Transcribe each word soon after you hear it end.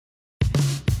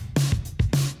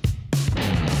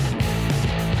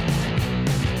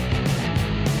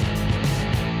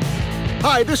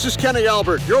Hi, this is Kenny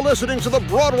Albert. You're listening to the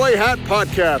Broadway Hat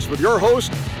Podcast with your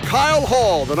host, Kyle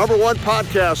Hall, the number one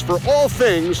podcast for all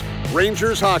things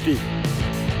Rangers hockey.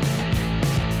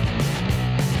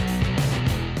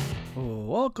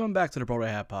 Welcome back to the Broadway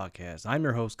Hat Podcast. I'm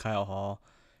your host, Kyle Hall,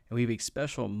 and we have a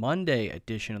special Monday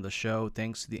edition of the show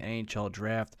thanks to the NHL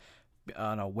draft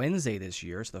on a Wednesday this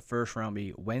year. So the first round will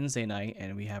be Wednesday night,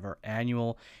 and we have our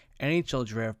annual NHL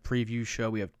draft preview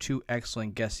show. We have two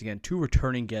excellent guests again, two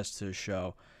returning guests to the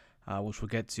show, which we'll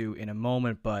get to in a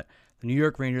moment. But the New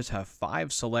York Rangers have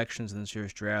 5 selections in this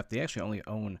year's draft. They actually only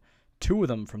own 2 of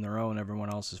them from their own. Everyone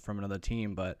else is from another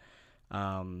team. But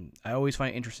I always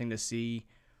find it interesting to see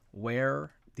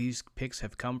where these picks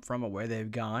have come from or where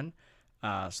they've gone.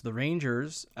 So the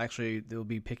Rangers, actually, they'll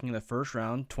be picking in the first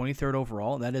round, 23rd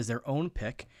overall. That is their own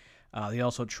pick. They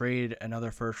also traded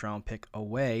another first-round pick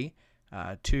away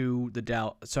to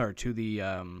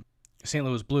the St.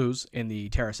 Louis Blues in the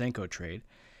Tarasenko trade.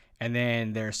 And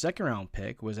then their second-round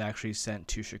pick was actually sent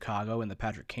to Chicago in the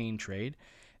Patrick Kane trade.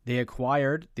 They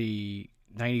acquired the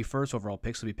 91st overall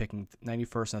pick, so they'll be picking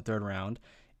 91st in the third round,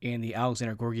 in the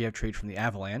Alexander Georgiev trade from the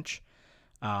Avalanche.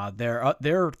 Their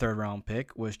third-round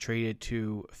pick was traded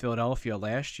to Philadelphia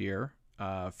last year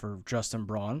for Justin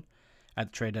Braun at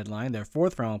the trade deadline. Their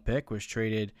fourth-round pick was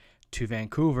traded to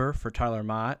Vancouver for Tyler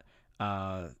Mott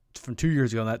from 2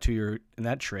 years ago in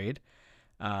that trade.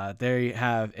 They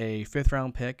have a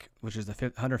fifth-round pick, which is the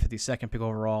 152nd pick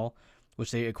overall,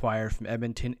 which they acquired from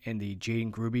Edmonton in the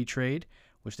Jaden Gruby trade,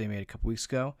 which they made a couple weeks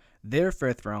ago. Their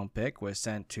fifth-round pick was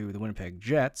sent to the Winnipeg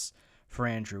Jets for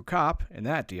Andrew Kopp in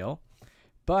that deal.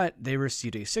 But they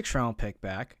received a sixth-round pick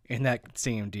back in that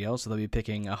same deal, so they'll be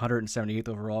picking 178th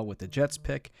overall with the Jets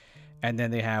pick, and then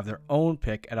they have their own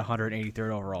pick at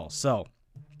 183rd overall. So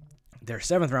their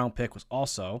seventh-round pick was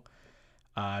also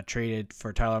traded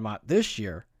for Tyler Mott this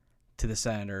year to the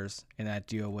Senators in that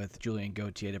deal with Julien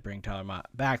Gauthier to bring Tyler Mott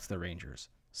back to the Rangers.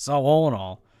 So all in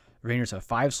all, the Rangers have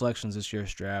 5 selections this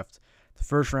year's draft. The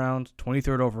first round,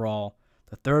 23rd overall.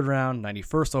 The third round,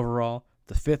 91st overall.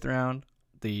 The fifth round,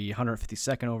 the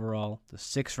 152nd overall. The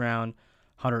sixth round,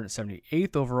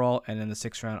 178th overall. And then the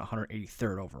sixth round,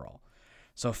 183rd overall.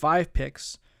 So 5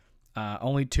 picks,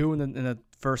 only 2 in the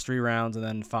first 3 rounds, and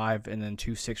then 5 and then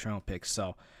 2 6th-round picks.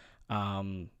 So,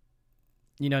 not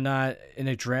in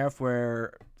a draft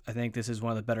where I think this is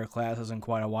one of the better classes in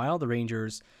quite a while. The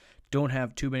Rangers don't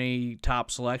have too many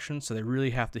top selections, so they really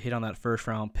have to hit on that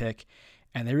first-round pick,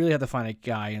 and they really have to find a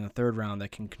guy in the third round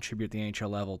that can contribute at the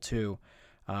NHL level too.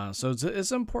 So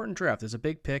it's an important draft. It's a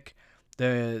big pick.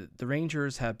 The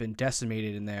Rangers have been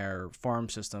decimated in their farm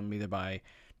system, either by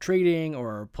trading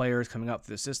or players coming up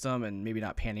through the system and maybe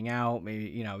not panning out.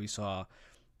 Maybe, we saw,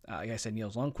 like I said,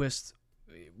 Nils Lundqvist,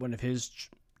 one of his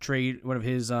draft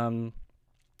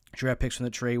picks from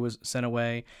the trade was sent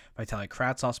away. Vitaly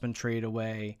Kravtsov's been traded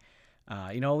away.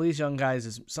 All these young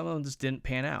guys, some of them just didn't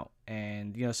pan out.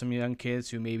 And, some young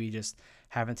kids who maybe just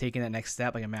haven't taken that next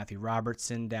step, like a Matthew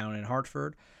Robertson down in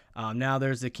Hartford. Now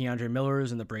there's the Keandre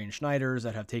Millers and the Braden Schneiders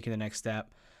that have taken the next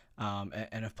step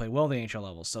and have played well at the NHL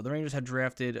level. So the Rangers have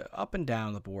drafted up and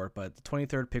down the board, but the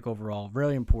 23rd pick overall,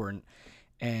 really important.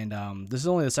 And this is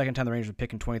only the second time the Rangers are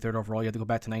picking 23rd overall. You have to go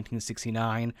back to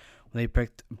 1969 when they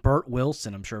picked Bert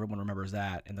Wilson. I'm sure everyone remembers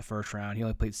that in the first round. He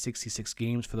only played 66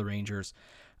 games for the Rangers.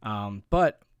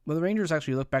 But when the Rangers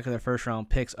actually look back at their first-round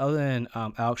picks, other than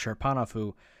Alex Sharpanov,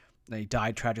 who they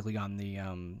died tragically on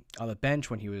the bench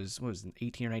when he was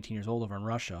 18 or 19 years old over in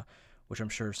Russia, which I'm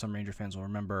sure some Ranger fans will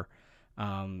remember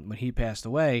when he passed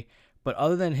away. But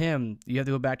other than him, you have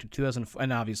to go back to 2004,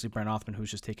 and obviously Brent Othman,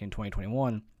 who's just taken in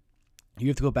 2021. You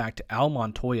have to go back to Al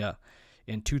Montoya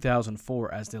in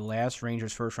 2004 as the last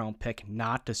Rangers first-round pick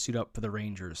not to suit up for the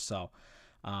Rangers. So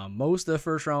most of the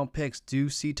first-round picks do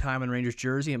see time in Rangers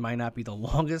jersey. It might not be the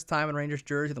longest time in Rangers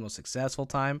jersey, the most successful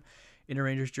time in a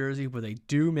Rangers jersey, but they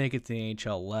do make it to the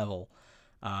NHL level.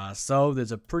 So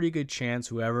there's a pretty good chance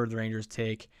whoever the Rangers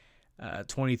take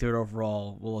 23rd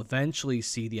overall will eventually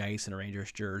see the ice in a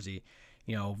Rangers jersey.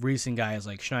 Recent guys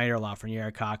like Schneider,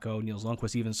 Lafreniere, Kakko, Nils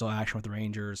Lundqvist even saw action with the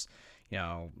Rangers.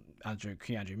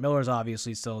 Keandre Miller's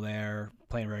obviously still there,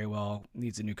 playing very well,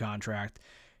 needs a new contract.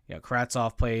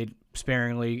 Kravtsov played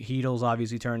sparingly. Heedle's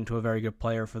obviously turned into a very good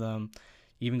player for them.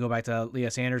 Even go back to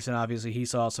Elias Anderson, obviously he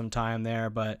saw some time there,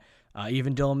 but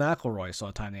even Dylan McElroy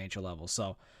saw time at the NHL level.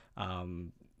 So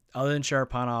other than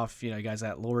Sharapov, guys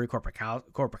like Lori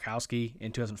Korpakowski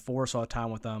in 2004 saw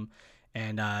time with them.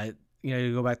 And,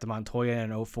 you go back to Montoya in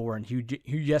 2004 and Hugh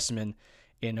Yesman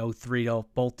in 2003.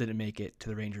 Both didn't make it to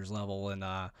the Rangers level. And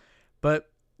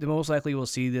but the most likely we'll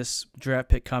see this draft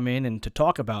pick come in. And to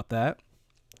talk about that,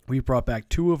 we brought back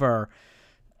two of our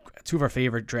two of our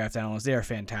favorite draft analysts. They are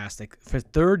fantastic. For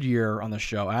third year on the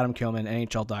show, Adam Kimelman,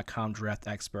 NHL.com draft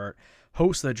expert,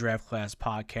 host of the Draft Class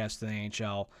podcast in the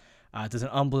NHL, does an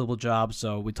unbelievable job.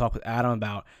 So we talked with Adam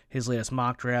about his latest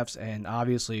mock drafts and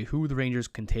obviously who the Rangers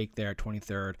can take there at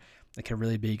 23rd. That can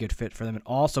really be a good fit for them. And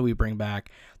also we bring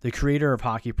back the creator of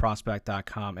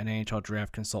HockeyProspect.com and NHL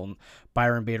draft consultant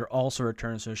Byron also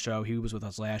returns to the show. He was with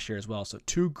us last year as well. So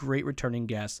two great returning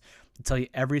guests to tell you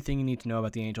everything you need to know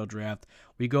about the NHL draft.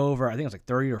 We go over, I think it's like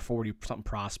 30 or 40 something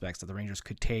prospects that the Rangers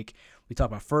could take. We talk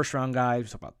about first round guys, we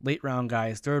talk about late round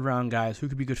guys, third round guys, who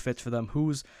could be good fits for them,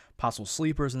 who's possible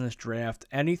sleepers in this draft,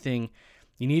 anything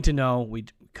you need to know. We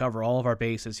cover all of our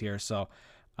bases here. So,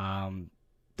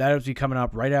 that will be coming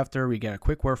up right after we get a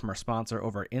quick word from our sponsor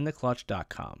over at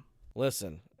InTheClutch.com.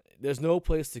 Listen, there's no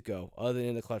place to go other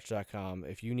than InTheClutch.com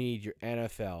if you need your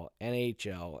NFL,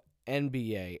 NHL,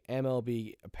 NBA,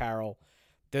 MLB apparel.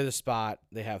 They're the spot.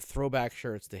 They have throwback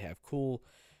shirts. They have cool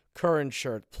current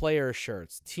shirts, player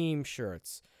shirts, team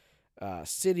shirts,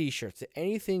 city shirts.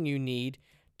 Anything you need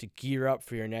to gear up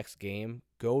for your next game,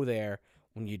 go there.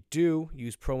 When you do,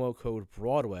 use promo code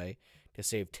BROADWAY to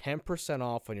save 10%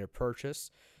 off on your purchase.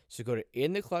 So go to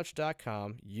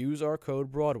InTheClutch.com, use our code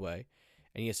BROADWAY,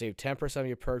 and you save 10% on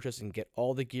your purchase and get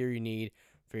all the gear you need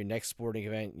for your next sporting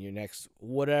event, your next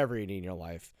whatever you need in your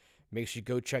life. Make sure you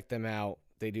go check them out.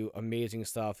 They do amazing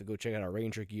stuff. Go check out our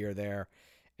Ranger gear there.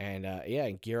 And,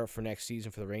 and gear up for next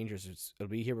season for the Rangers. It'll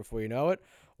be here before you know it.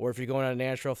 Or if you're going on a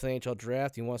Nashville for the NHL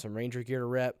draft, you want some Ranger gear to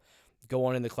rep, go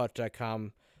on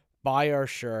InTheClutch.com, buy our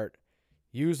shirt,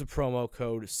 use the promo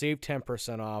code, save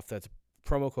 10% off. That's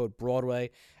promo code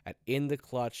BROADWAY at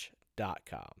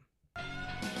InTheClutch.com.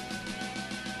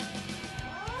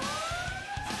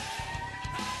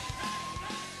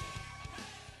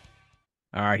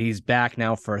 All right, he's back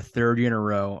now for a third year in a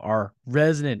row. Our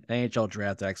resident NHL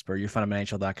draft expert. You find him at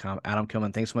NHL.com. Adam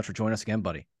Kimelman, thanks so much for joining us again,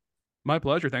 buddy. My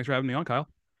pleasure. Thanks for having me on, Kyle.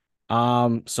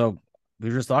 So we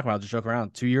were just talking about, just joke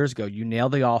around. 2 years ago, you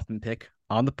nailed the Offman pick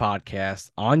on the podcast,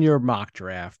 on your mock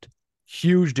draft.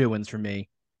 Huge doings for me.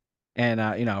 And,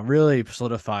 really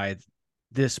solidified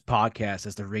this podcast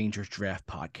as the Rangers draft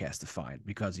podcast to find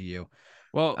because of you.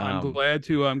 Well, I'm glad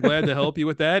to help you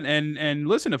with that. And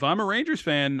listen, if I'm a Rangers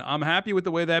fan, I'm happy with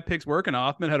the way that pick's working.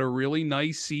 Offman had a really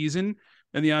nice season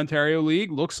in the Ontario League.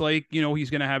 Looks like, he's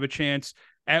going to have a chance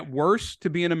at worst to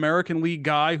be an American League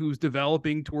guy who's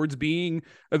developing towards being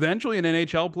eventually an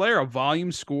NHL player, a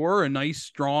volume scorer, a nice,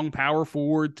 strong power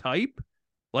forward type.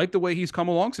 Like the way he's come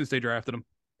along since they drafted him.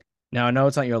 Now, I know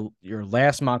it's not your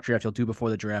last mock draft you'll do before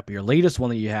the draft, but your latest one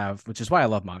that you have, which is why I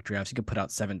love mock drafts. You can put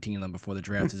out 17 of them before the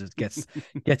draft. It just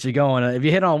gets you going. If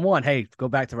you hit on one, hey, go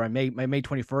back to my May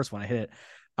 21st when I hit it.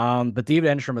 But David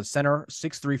Enstrom, a center,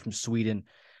 6'3" from Sweden.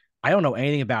 I don't know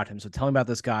anything about him, so tell me about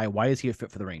this guy. Why is he a fit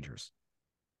for the Rangers?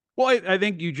 Well, I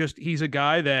think he's a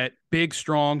guy that big,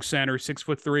 strong center,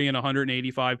 6'3" and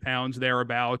 185 pounds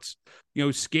thereabouts,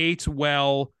 skates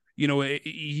well.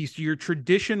 He's your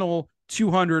traditional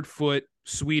 200-foot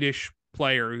Swedish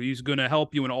player. He's going to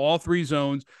help you in all three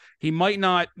zones. He might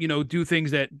not, do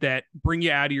things that bring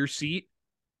you out of your seat,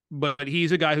 but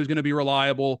he's a guy who's going to be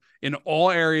reliable in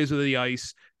all areas of the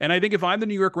ice. And I think if I'm the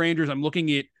New York Rangers, I'm looking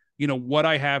at, what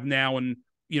I have now and,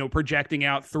 projecting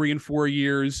out 3 and 4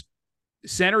 years.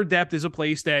 Center depth is a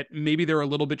place that maybe they're a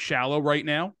little bit shallow right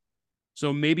now.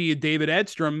 So maybe a David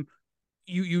Edstrom,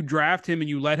 you draft him and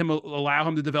you allow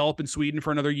him to develop in Sweden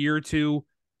for another year or two,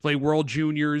 play World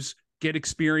Juniors, get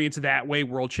experience that way.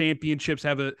 World Championships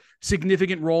have a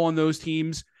significant role on those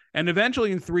teams. And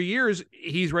eventually in 3 years,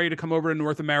 he's ready to come over to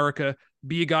North America,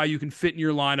 be a guy you can fit in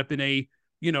your lineup in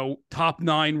a, top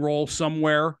 9 role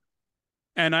somewhere.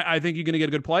 And I think you're going to get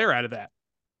a good player out of that.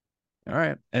 All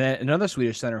right. And then another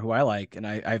Swedish center who I like, and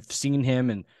I've seen him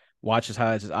and watched his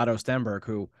highlights, is Otto Stenberg,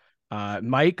 who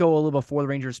might go a little before the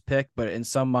Rangers pick, but in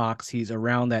some mocks, he's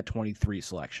around that 23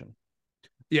 selection.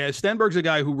 Yeah, Stenberg's a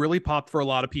guy who really popped for a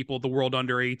lot of people at the World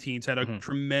Under-18s, had a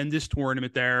tremendous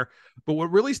tournament there. But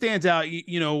what really stands out,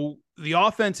 the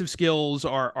offensive skills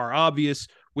are obvious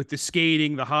with the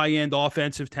skating, the high-end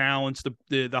offensive talents,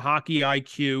 the hockey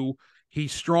IQ.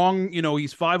 He's strong,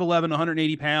 he's 5'11",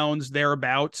 180 pounds,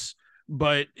 thereabouts.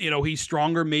 But, he's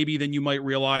stronger maybe than you might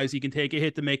realize. He can take a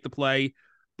hit to make the play.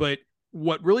 But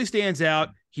what really stands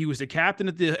out, he was the captain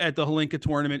at the Hlinka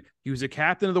tournament. He was the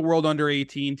captain of the World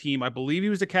Under-18 team. I believe he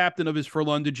was the captain of his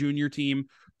Frölunda junior team.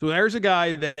 So there's a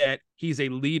guy that he's a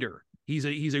leader. He's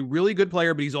a really good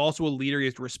player, but he's also a leader. He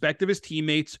has the respect of his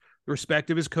teammates, the respect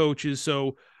of his coaches.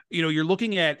 So, you're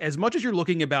looking at, as much as you're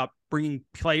looking about bringing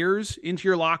players into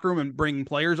your locker room and bringing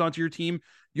players onto your team,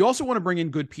 you also want to bring in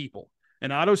good people.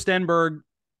 And Otto Stenberg,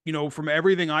 from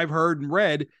everything I've heard and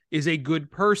read, is a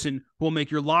good person who will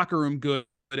make your locker room good,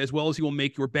 as well as he will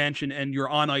make your bench and your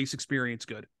on ice experience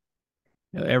good.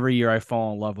 Every year I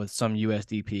fall in love with some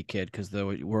USDP kid because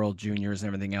the World Juniors and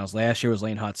everything else. Last year was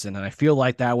Lane Hudson, and I feel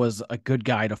like that was a good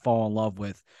guy to fall in love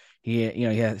with. He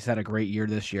has had a great year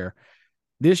this year.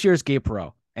 This year's Gabe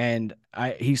Perreault, and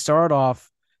he started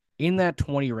off in that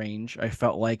 20 range. I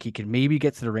felt like he could maybe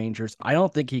get to the Rangers. I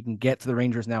don't think he can get to the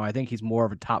Rangers now. I think he's more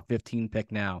of a top 15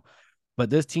 pick now. But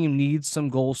this team needs some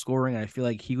goal scoring, and I feel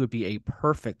like he would be a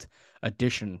perfect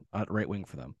addition at right wing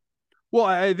for them. Well,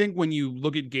 I think when you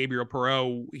look at Gabriel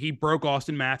Perreault, he broke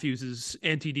Austin Matthews'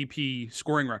 NTDP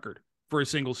scoring record for a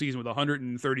single season with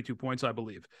 132 points, I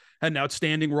believe. Had an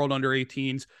outstanding World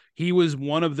Under-18s. He was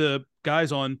one of the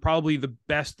guys on probably the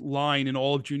best line in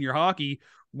all of junior hockey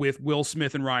with Will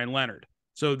Smith and Ryan Leonard.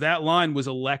 So that line was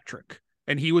electric,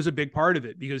 and he was a big part of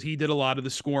it because he did a lot of the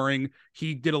scoring.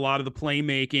 He did a lot of the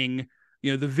playmaking,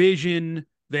 the vision,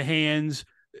 the hands.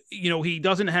 He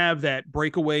doesn't have that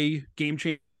breakaway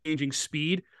game-changing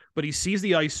speed, but he sees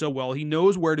the ice so well. He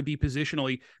knows where to be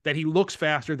positionally that he looks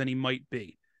faster than he might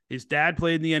be. His dad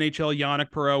played in the NHL,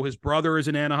 Yannick Perreault. His brother is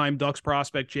an Anaheim Ducks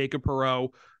prospect, Jacob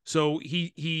Perreault. So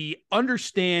he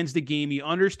understands the game. He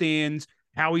understands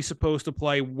how he's supposed to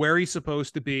play, where he's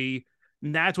supposed to be.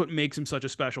 And that's what makes him such a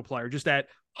special player. Just that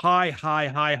high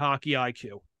hockey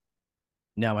IQ.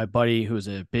 Now, my buddy, who's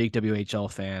a big WHL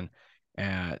fan,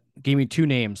 gave me two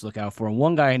names to look out for. And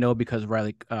one guy I know because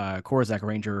Riley Korzak,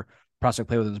 Ranger prospect,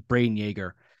 played with him, is Braden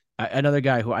Yeager. Another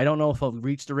guy who I don't know if he'll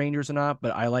reach the Rangers or not,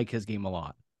 but I like his game a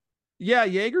lot. Yeah,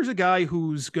 Yeager's a guy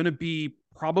who's going to be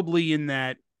probably in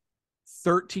that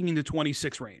 13 to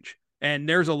 26 range. And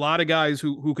there's a lot of guys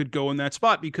who could go in that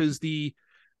spot because the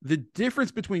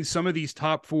difference between some of these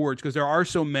top forwards, because there are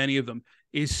so many of them,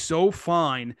 is so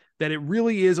fine that it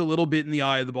really is a little bit in the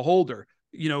eye of the beholder.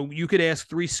 You could ask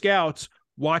 3 scouts,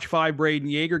 watch 5 Braden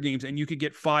Yeager games, and you could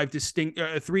get 3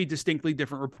 distinctly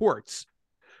different reports.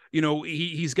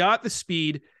 He's got the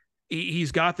speed.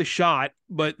 He's got the shot,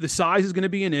 but the size is going to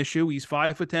be an issue. He's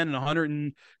 5'10" and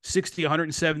 160,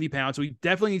 170 pounds. So he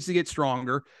definitely needs to get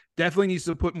stronger, definitely needs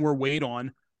to put more weight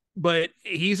on, but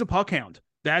he's a puck hound.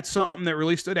 That's something that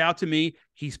really stood out to me.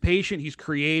 He's patient. He's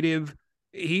creative.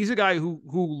 He's a guy who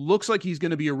looks like he's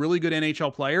going to be a really good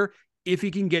NHL player if he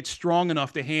can get strong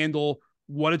enough to handle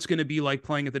what it's going to be like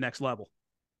playing at the next level.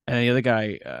 And the other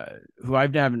guy who I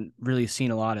haven't really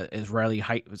seen a lot of is Riley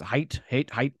Height. Was it Height?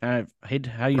 How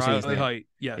do you say his name? Height,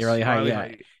 yes. Yeah, Riley Height, Riley yeah.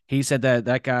 Height. He said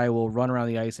that guy will run around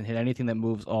the ice and hit anything that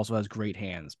moves, also has great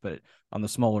hands, but on the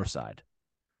smaller side.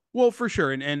 Well, for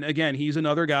sure. And again, he's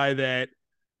another guy that,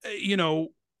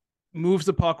 moves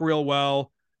the puck real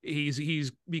well.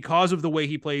 He's because of the way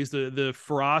he plays, the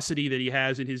ferocity that he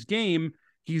has in his game,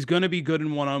 he's going to be good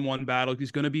in one-on-one battle.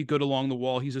 He's going to be good along the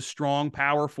wall. He's a strong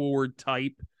power forward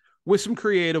type with some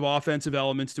creative offensive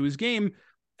elements to his game.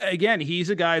 Again,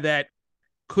 he's a guy that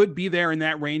could be there in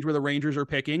that range where the Rangers are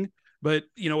picking. But,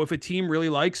 if a team really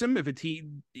likes him,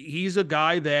 he's a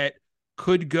guy that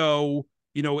could go,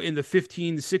 in the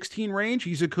 15 to 16 range.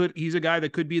 He's a guy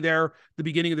that could be there the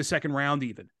beginning of the second round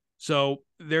even. So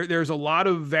there's a lot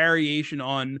of variation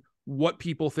on what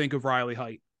people think of Riley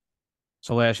Height.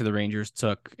 So last year the Rangers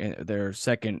took their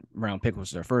second round pick, was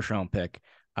their first round pick,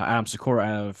 Adam Sikora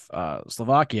out of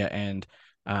Slovakia, and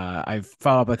I've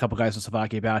followed up with a couple guys in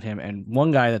Slovakia about him, and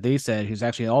one guy that they said who's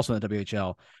actually also in the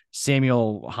WHL,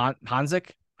 Samuel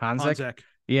Hanzek.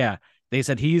 Yeah, they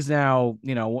said he's now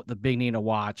the big name to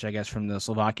watch, I guess, from the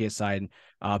Slovakia side.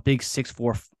 Big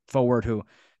 6'4" forward who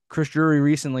Chris Drury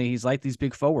recently, he's like these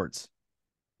big forwards.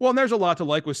 Well, and there's a lot to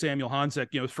like with Samuel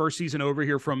Hanzek. First season over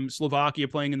here from Slovakia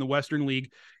playing in the Western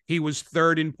League, he was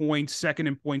third in points, second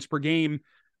in points per game,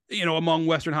 among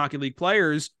Western Hockey League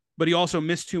players. But he also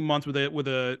missed 2 months with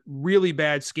a really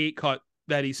bad skate cut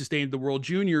that he sustained at the World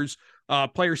Juniors.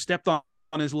 Player stepped on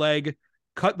his leg,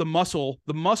 cut the muscle.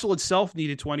 The muscle itself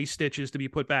needed 20 stitches to be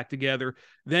put back together.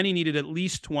 Then he needed at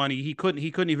least 20. He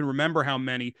couldn't even remember how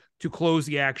many to close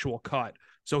the actual cut.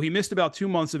 So he missed about 2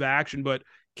 months of action, but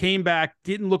came back,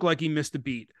 didn't look like he missed a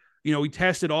beat. He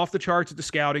tested off the charts at the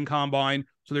scouting combine.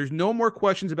 So there's no more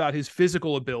questions about his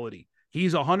physical ability.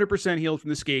 He's 100% healed from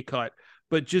the skate cut,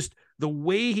 but just the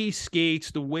way he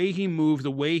skates, the way he moves,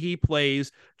 the way he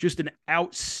plays, just an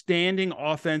outstanding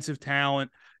offensive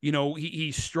talent.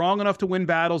 He's strong enough to win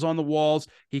battles on the walls.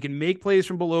 He can make plays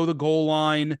from below the goal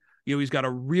line. He's got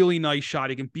a really nice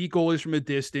shot. He can beat goalies from a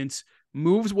distance,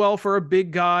 moves well for a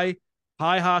big guy,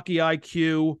 high hockey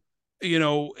IQ.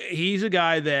 He's a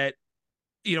guy that,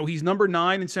 he's number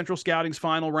 9 in Central Scouting's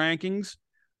final rankings.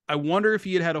 I wonder if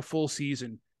he had a full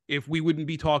season, if we wouldn't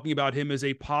be talking about him as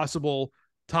a possible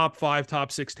top 5,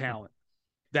 top 6 talent.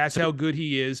 That's how good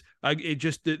he is. It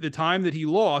just the time that he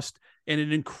lost in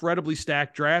an incredibly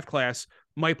stacked draft class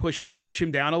might push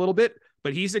him down a little bit,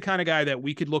 but he's the kind of guy that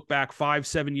we could look back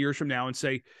 5-7 years from now and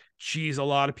say, geez, a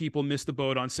lot of people missed the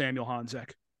boat on Samuel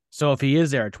Honzek. So if he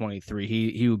is there at 23,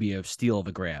 he would be a steal of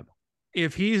a grab.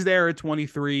 If he's there at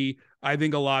 23, I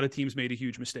think a lot of teams made a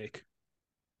huge mistake.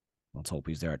 Let's hope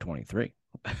he's there at 23.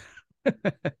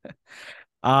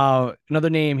 Another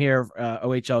name here,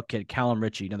 OHL kid, Callum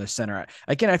Ritchie, another center.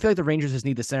 Again, I feel like the Rangers just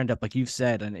need the center depth, like you've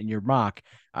said in your mock.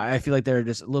 I feel like they're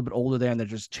just a little bit older there, and they're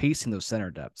just chasing those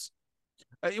center depths.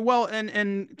 Well,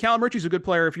 and Callum Ritchie's a good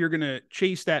player. If you're going to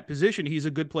chase that position, he's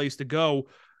a good place to go.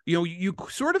 You know, you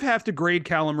sort of have to grade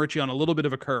Callum Ritchie on a little bit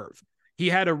of a curve. He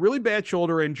had a really bad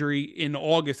shoulder injury in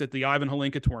August at the Ivan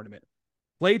Hlinka tournament.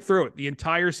 Played through it the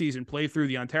entire season, played through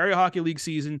the Ontario Hockey League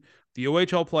season, the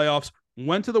OHL playoffs,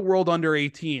 went to the World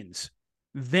Under-18s.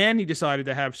 Then he decided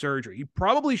to have surgery. He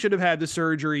probably should have had the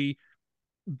surgery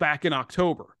back in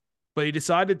October, but he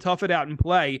decided to tough it out and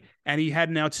play, and he had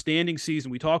an outstanding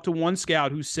season. We talked to one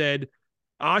scout who said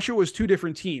Oshawa was two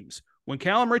different teams. When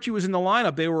Callum Ritchie was in the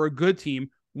lineup, they were a good team.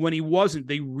 When he wasn't,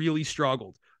 they really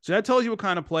struggled. So that tells you what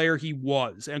kind of player he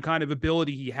was and kind of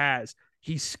ability he has.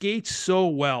 He skates so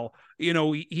well. You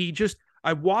know, he just,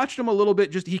 I watched him a little bit.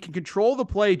 Just, he can control the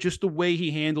play just the way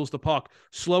he handles the puck.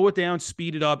 Slow it down,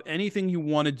 speed it up, anything you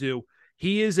want to do.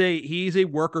 He's a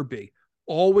worker bee.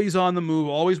 Always on the move,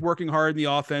 always working hard in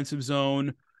the offensive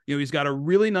zone. You know, he's got a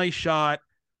really nice shot.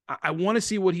 I want to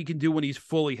see what he can do when he's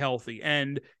fully healthy.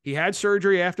 And he had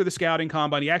surgery after the scouting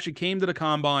combine. He actually came to the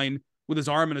combine with his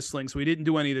arm in a sling, so he didn't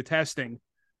do any of the testing.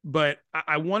 But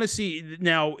I want to see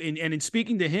now, in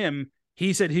speaking to him,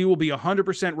 he said he will be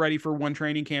 100% ready for when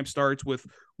training camp starts with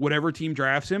whatever team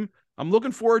drafts him. I'm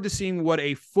looking forward to seeing what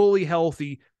a fully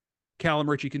healthy Callum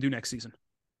Ritchie can do next season.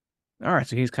 All right,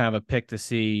 so he's kind of a pick to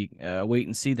see, wait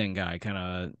and see then guy. Kind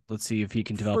of, let's see if he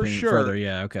can develop any further.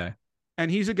 Yeah, okay. And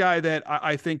he's a guy that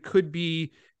I think could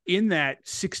be in that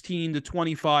 16 to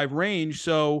 25 range.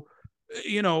 So,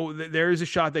 you know, there is a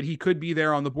shot that he could be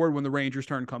there on the board when the Rangers'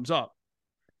 turn comes up.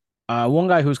 One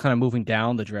guy who's kind of moving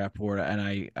down the draft board,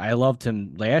 and I loved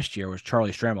him last year, was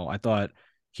Charlie Stremmel. I thought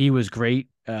he was great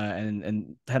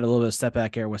and had a little bit of step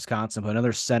back here at Wisconsin, but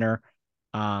another center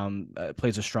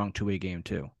plays a strong two-way game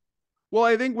too. Well,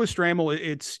 I think with Stremmel,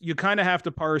 it's you kind of have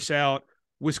to parse out.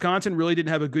 Wisconsin really didn't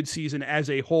have a good season as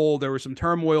a whole. There was some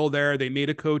turmoil there. They made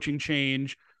a coaching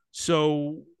change.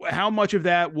 So how much of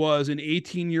that was an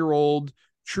 18-year-old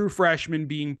true freshman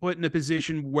being put in a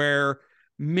position where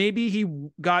maybe he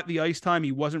got the ice time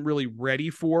he wasn't really ready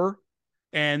for,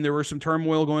 and there was some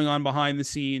turmoil going on behind the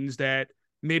scenes that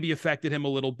maybe affected him a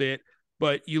little bit.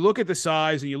 But you look at the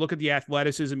size and you look at the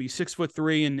athleticism. He's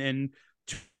 6'3" and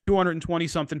 220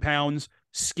 something pounds,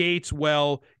 skates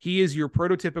well. He is your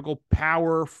prototypical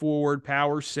power forward,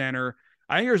 power center.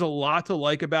 I think there's a lot to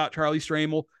like about Charlie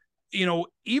Stremmel. You know,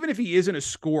 even if he isn't a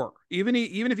scorer, even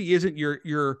if he isn't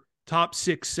your top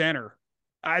six center,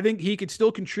 I think he could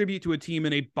still contribute to a team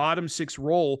in a bottom six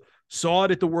role. Saw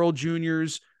it at the World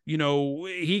Juniors. You know,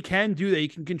 he can do that. He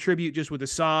can contribute just with the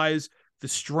size, the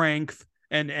strength,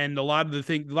 and a lot of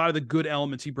the good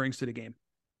elements he brings to the game.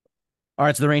 All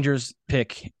right, so the Rangers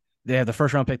pick. They have the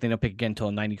first round pick. They don't pick again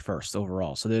until 91st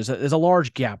overall. So there's a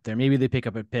large gap there. Maybe they pick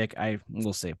up a pick.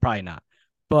 We'll see. Probably not.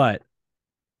 But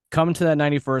coming to that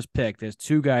 91st pick, there's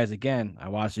two guys. Again, I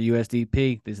watched the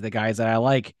USDP. These are the guys that I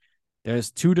like.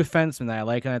 There's two defensemen that I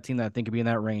like on that team that I think could be in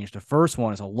that range. The first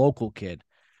one is a local kid,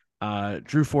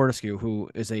 Drew Fortescue,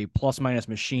 who is a plus-minus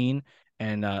machine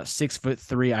and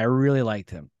 6'3". I really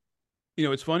liked him. You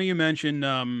know, it's funny you mentioned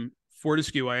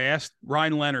Fortescue. I asked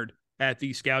Ryan Leonard at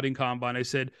the scouting combine. I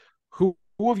said, who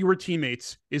of your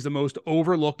teammates is the most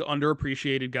overlooked,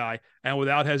 underappreciated guy? And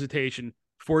without hesitation,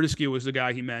 Fortescue was the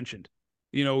guy he mentioned.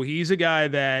 You know, he's a guy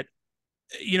that,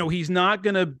 you know, he's not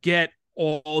going to get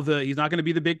he's not going to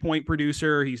be the big point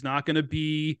producer. He's not going to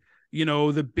be, you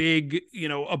know, the big, you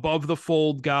know, above the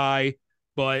fold guy,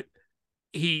 but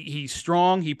he's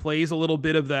strong. He plays a little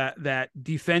bit of that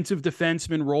defensive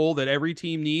defenseman role that every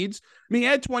team needs. I mean, he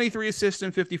had 23 assists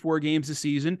in 54 games this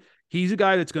season. He's a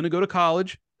guy that's going to go to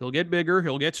college. He'll get bigger.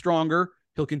 He'll get stronger.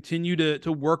 He'll continue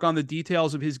to work on the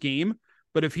details of his game.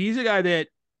 But if he's a guy that,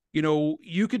 you know,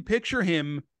 you could picture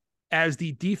him as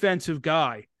the defensive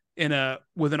guy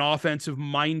with an offensive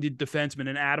minded defenseman,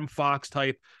 an Adam Fox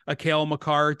type, a Cale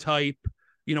Makar type,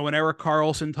 you know, an Erik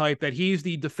Karlsson type, that he's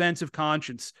the defensive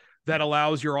conscience that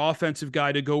allows your offensive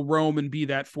guy to go roam and be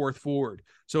that fourth forward.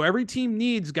 So every team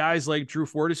needs guys like Drew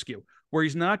Fortescue, where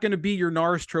he's not going to be your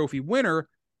Norris Trophy winner,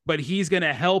 but he's going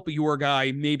to help your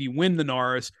guy maybe win the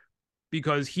Norris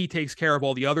because he takes care of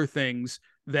all the other things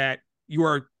that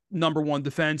your number one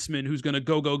defenseman who's going to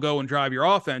go and drive your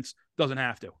offense doesn't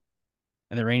have to.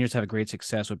 And the Rangers have a great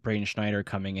success with Braden Schneider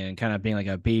coming in and kind of being like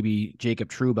a baby Jacob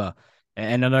Trouba.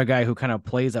 And another guy who kind of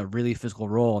plays a really physical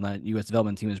role in that U.S.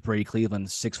 development team is Brady Cleveland,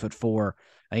 6'4".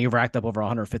 And he racked up over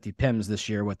 150 PIMs this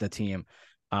year with the team.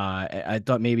 I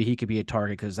thought maybe he could be a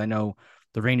target because I know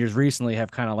the Rangers recently have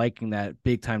kind of liking that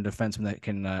big time defenseman that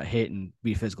can hit and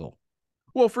be physical.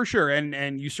 Well, for sure.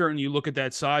 And you certainly look at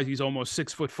that size. He's almost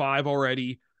 6'5"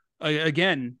 already.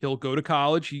 Again, he'll go to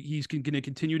college. He's going to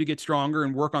continue to get stronger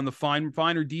and work on the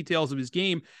finer details of his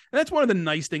game. And that's one of the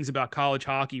nice things about college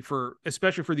hockey,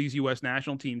 especially for these U.S.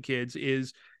 national team kids,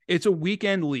 is it's a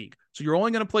weekend league. So you're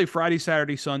only going to play Friday,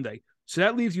 Saturday, Sunday. So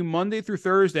that leaves you Monday through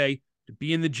Thursday to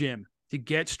be in the gym, to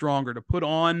get stronger, to put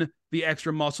on the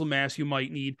extra muscle mass you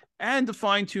might need, and to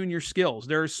fine-tune your skills.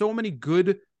 There are so many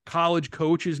good college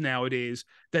coaches nowadays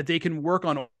that they can work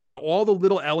on all the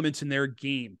little elements in their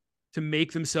game to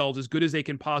make themselves as good as they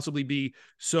can possibly be.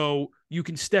 So you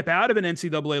can step out of an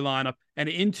NCAA lineup and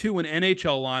into an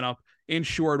NHL lineup in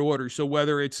short order. So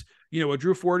whether it's, a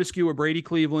Drew Fortescue, a Brady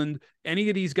Cleveland, any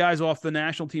of these guys off the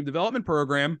national team development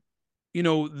program,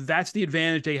 that's the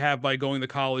advantage they have by going the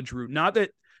college route. Not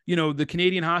that, the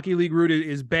Canadian Hockey League route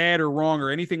is bad or wrong or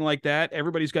anything like that.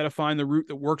 Everybody's got to find the route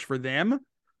that works for them.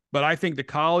 But I think the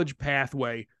college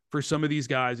pathway for some of these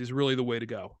guys is really the way to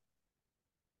go.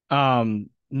 And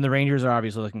the Rangers are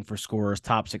obviously looking for scorers,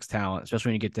 top six talent, especially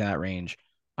when you get to that range.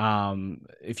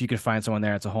 If you could find someone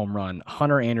there, it's a home run.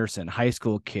 Hunter Anderson, high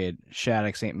school kid,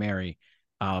 Shattuck St. Mary,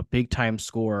 big time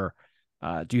scorer.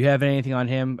 Do you have anything on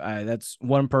him? That's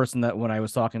one person that when I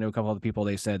was talking to a couple other people,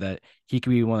 they said that he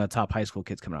could be one of the top high school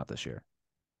kids coming out this year.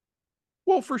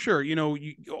 Well, for sure.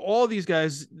 All of these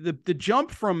guys, the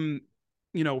jump from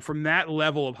that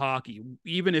level of hockey,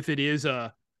 even if it is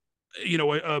a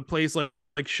place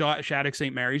like Shattuck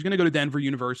St. Mary, he's going to go to Denver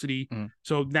University.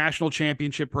 So national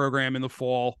championship program in the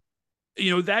fall.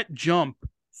 That jump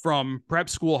from prep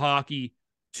school hockey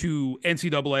to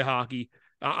NCAA hockey.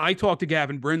 I talked to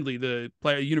Gavin Brindley, the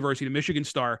University of Michigan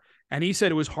star, and he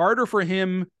said it was harder for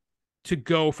him to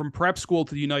go from prep school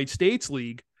to the United States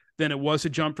League than it was to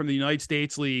jump from the United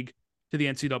States League to the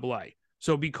NCAA.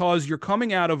 So because you're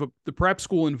coming out of the prep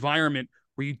school environment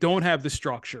where you don't have the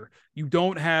structure, you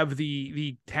don't have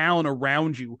the talent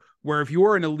around you, where if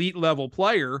you're an elite level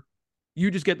player,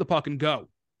 you just get the puck and go.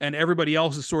 And everybody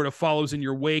else is sort of follows in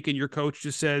your wake, and your coach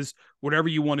just says, whatever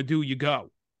you want to do, you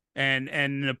go.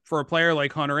 And for a player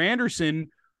like Hunter Anderson,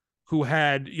 who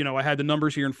had, I had the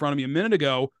numbers here in front of me a minute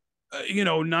ago,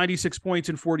 96 points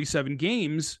in 47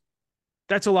 games,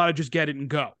 that's a lot of just get it and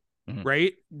go,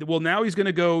 right? Well, now he's going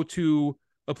to go to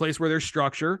a place where there's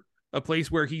structure, a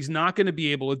place where he's not going to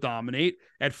be able to dominate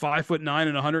at 5'9"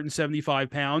 and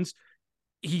 175 pounds.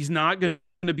 He's not going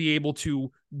to be able to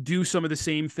do some of the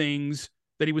same things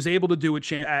that he was able to do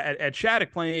at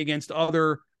Shattuck, playing against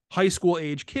other high school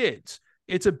age kids.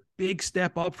 It's a big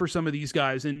step up for some of these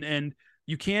guys. And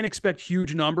you can't expect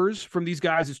huge numbers from these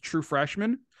guys as true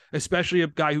freshmen, especially a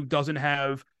guy who doesn't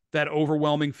have that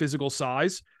overwhelming physical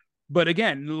size. But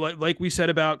again, like we said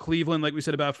about Cleveland, like we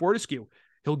said about Fortescue,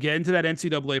 he'll get into that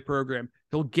NCAA program.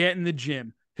 He'll get in the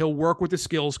gym. He'll work with the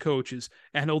skills coaches,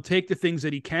 and he'll take the things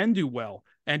that he can do well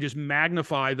and just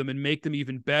magnify them and make them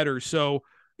even better. So,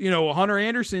 Hunter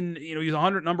Anderson, he's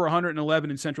number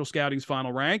 111 in Central Scouting's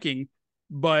final ranking,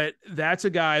 but that's a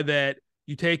guy that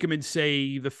you take him in,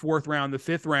 say, the fourth round, the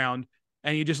fifth round,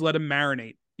 and you just let him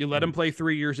marinate. You let him play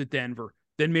 3 years at Denver.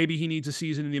 Then maybe he needs a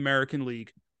season in the American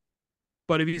League.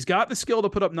 But if he's got the skill to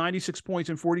put up 96 points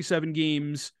in 47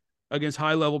 games against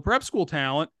high-level prep school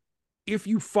talent, if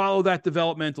you follow that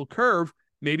developmental curve,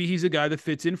 maybe he's a guy that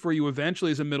fits in for you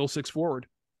eventually as a middle six forward,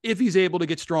 if he's able to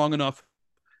get strong enough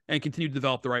and continue to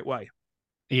develop the right way.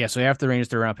 Yeah, so after the Rangers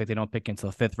third-round pick, they don't pick until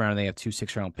the fifth round, and they have 2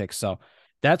 sixth-round picks. So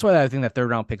that's why I think that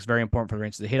third-round pick is very important for the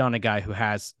Rangers to hit on a guy who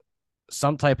has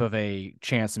some type of a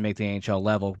chance to make the NHL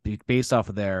level based off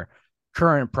of their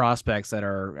current prospects that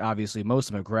are obviously most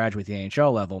of them have graduated the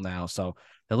NHL level now. So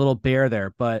a little bare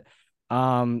there, but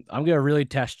I'm going to really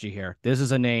test you here. This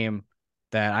is a name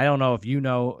that I don't know if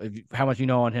how much you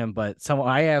know on him, but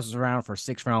I asked around for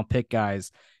 6th-round pick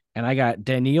guys, and I got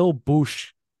Daniil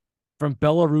Bush from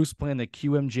Belarus playing the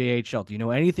QMJHL. Do you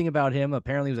know anything about him?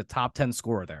 Apparently he was a top 10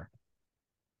 scorer there.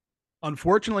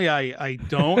 Unfortunately, I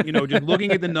don't, just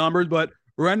looking at the numbers, but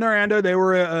Ren-Naranda, they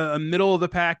were a middle of the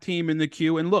pack team in the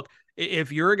Q. And look,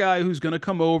 if you're a guy who's going to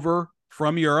come over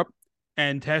from Europe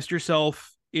and test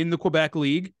yourself in the Quebec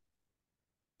League,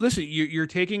 listen, you're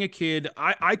taking a kid.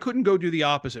 I couldn't go do the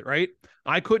opposite, right?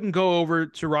 I couldn't go over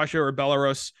to Russia or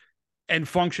Belarus and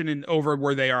function over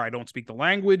where they are. I don't speak the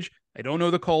language. I don't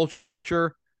know the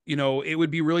culture. It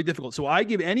would be really difficult. So I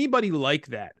give anybody like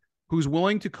that who's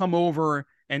willing to come over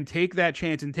and take that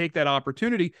chance and take that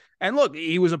opportunity. And look,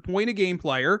 he was a point a game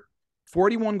player,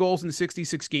 41 goals in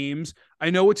 66 games. I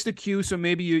know it's the Q, so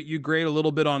maybe you grade a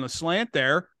little bit on a slant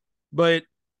there, but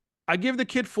I give the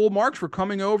kid full marks for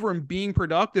coming over and being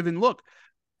productive. And look,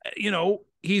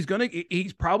 he's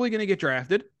probably gonna get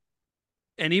drafted.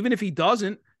 And even if he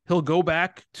doesn't, he'll go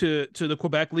back to the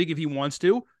Quebec League if he wants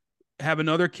to, have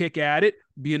another kick at it,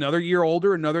 be another year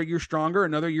older, another year stronger,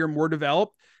 another year more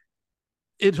developed.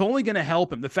 It's only going to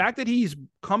help him. The fact that he's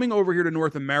coming over here to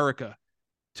North America,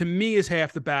 to me, is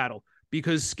half the battle,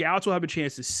 because scouts will have a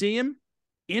chance to see him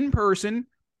in person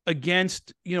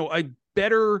against, a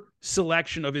better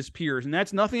selection of his peers. And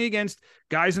that's nothing against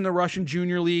guys in the Russian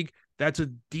Junior League. That's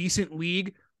a decent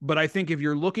league. But I think if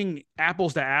you're looking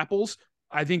apples to apples,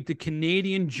 I think the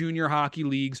Canadian junior hockey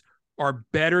leagues are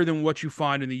better than what you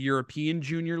find in the European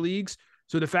junior leagues.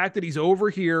 So the fact that he's over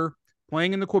here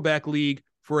playing in the Quebec League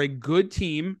for a good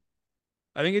team,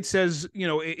 I think it says,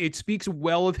 it speaks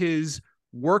well of his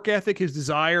work ethic, his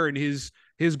desire, and his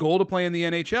goal to play in the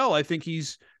NHL. I think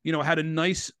he's,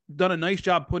 done a nice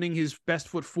job putting his best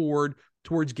foot forward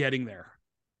towards getting there.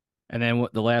 And then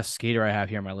the last skater I have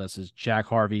here on my list is Jack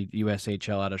Harvey,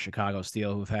 USHL out of Chicago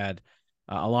Steel, who've had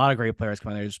a lot of great players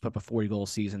come in there. Just put up a 40-goal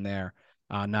season there.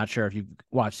 Not sure if you've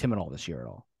watched him at all this year at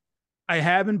all. I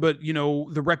haven't, but,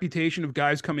 the reputation of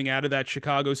guys coming out of that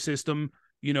Chicago system,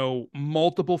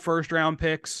 multiple first-round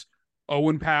picks,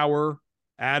 Owen Power,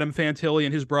 Adam Fantilli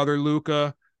and his brother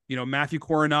Luca, Matthew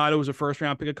Coronado was a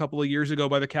first-round pick a couple of years ago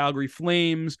by the Calgary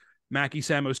Flames, Mackie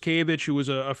Samoskevich, who was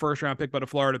a first-round pick by the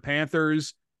Florida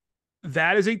Panthers.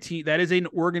 That is a team, that is an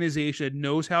organization that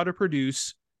knows how to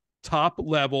produce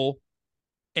top-level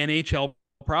NHL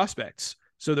prospects.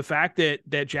 So the fact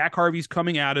that Jack Harvey's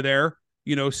coming out of there,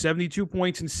 72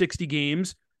 points in 60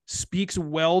 games speaks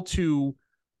well to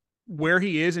where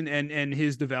he is and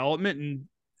his development.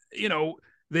 And,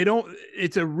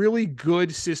 it's a really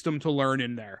good system to learn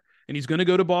in there. And he's going to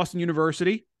go to Boston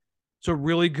University. It's a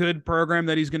really good program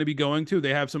that he's going to be going to.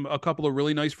 They have a couple of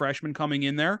really nice freshmen coming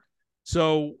in there.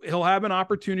 So he'll have an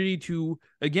opportunity to,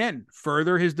 again,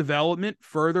 further his development,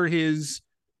 further his,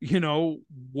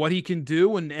 what he can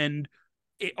do, and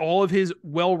all of his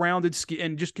well-rounded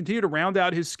and just continue to round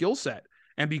out his skill set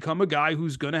and become a guy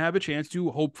who's going to have a chance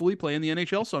to hopefully play in the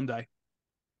NHL someday.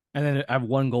 And then I have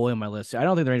one goalie on my list. I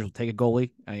don't think the Rangers will take a goalie.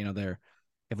 They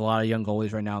have a lot of young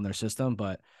goalies right now in their system,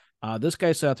 but this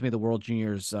guy stood out to me, the World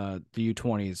Juniors, the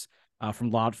U20s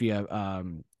from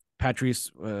Latvia,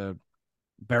 Patrice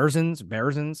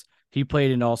Berzins. He played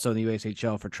in also in the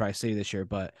USHL for Tri-City this year,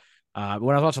 but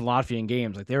when I was watching Latvian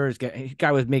games,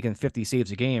 guy was making 50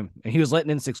 saves a game, and he was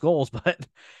letting in 6 goals, but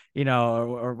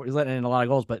or he's letting in a lot of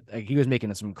goals, but he was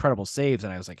making some incredible saves,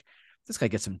 and I was like, this guy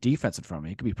gets some defense in front of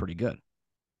me. He could be pretty good.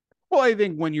 Well, I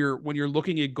think when you're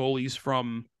looking at goalies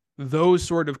from those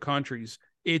sort of countries,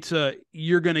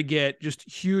 you're going to get just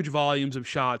huge volumes of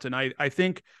shots, and I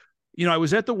think, I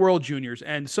was at the World Juniors,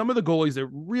 and some of the goalies that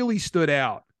really stood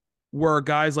out were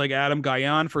guys like Adam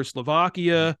Gajan for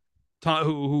Slovakia,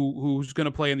 who's going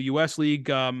to play in the U.S. League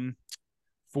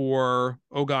for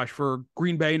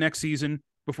Green Bay next season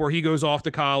before he goes off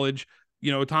to college.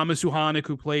 Thomas Suhanik,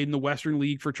 who played in the Western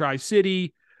League for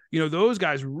Tri-City. Those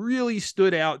guys really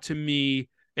stood out to me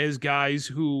as guys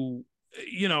who,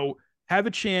 have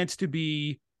a chance to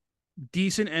be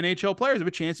decent NHL players, have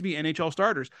a chance to be NHL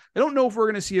starters. I don't know if we're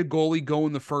going to see a goalie go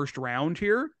in the first round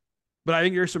here, but I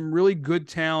think there's some really good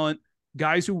talent,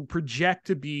 guys who project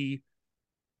to be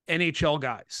NHL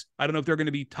guys. I don't know if they're going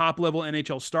to be top-level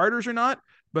NHL starters or not,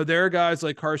 but there are guys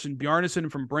like Carson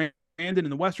Bjarnason from Brandon in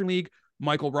the Western League,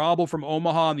 Michael Robel from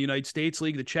Omaha in the United States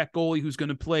League, the Czech goalie who's going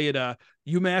to play at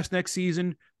UMass next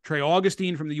season, Trey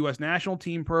Augustine from the U.S. national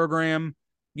team program,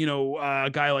 a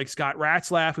guy like Scott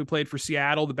Ratzlaff, who played for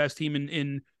Seattle, the best team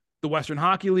in the Western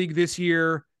Hockey League this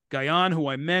year, Gajan, who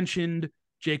I mentioned,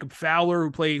 Jacob Fowler,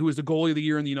 who was the goalie of the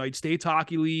year in the United States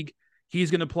Hockey League.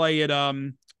 He's going to play at,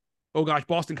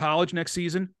 Boston College next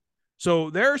season. So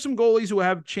there are some goalies who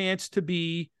have a chance to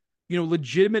be,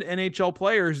 legitimate NHL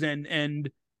players,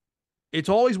 and it's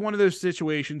always one of those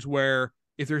situations where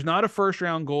if there's not a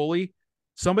first-round goalie,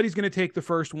 somebody's going to take the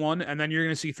first one, and then you're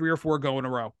going to see 3 or 4 go in a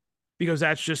row, because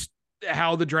that's just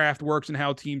how the draft works and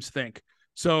how teams think.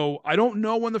 So I don't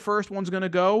know when the first one's going to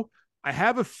go. I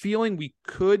have a feeling we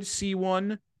could see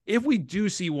one. If we do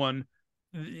see one,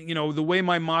 the way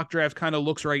my mock draft kind of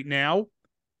looks right now,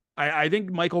 I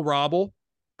think Michael Robel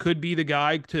could be the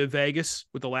guy to Vegas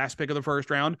with the last pick of the first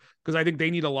round because I think they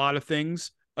need a lot of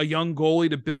things. A young goalie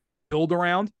to build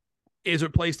around is a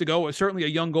place to go. Certainly a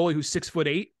young goalie who's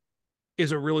 6'8"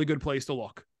 is a really good place to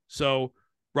look. So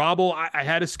Robel, I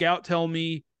had a scout tell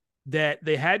me that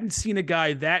they hadn't seen a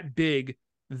guy that big,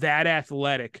 that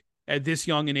athletic at this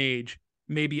young an age,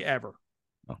 maybe ever.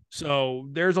 Oh. So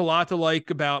there's a lot to like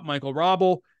about Michael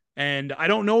Robel. And I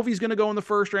don't know if he's going to go in the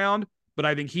first round, but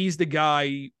I think he's the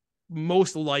guy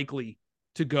most likely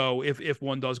to go if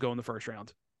one does go in the first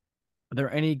round. Are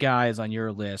there any guys on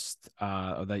your list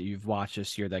that you've watched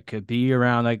this year that could be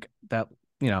around like that,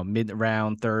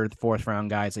 mid-round, third, fourth round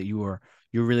guys that you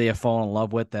really have fallen in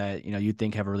love with that, you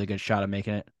think have a really good shot at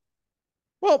making it?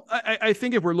 Well, I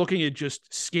think if we're looking at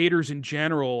just skaters in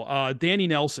general, Danny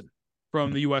Nelson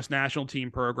from the U.S. national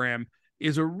team program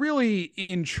is a really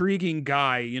intriguing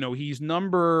guy. He's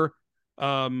number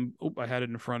I had it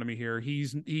in front of me here.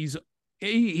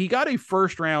 He got a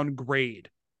first round grade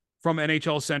from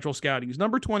NHL Central Scouting. He's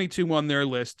number 22 on their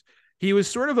list. He was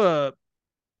sort of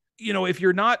if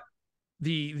you're not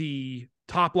the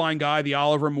top line guy, the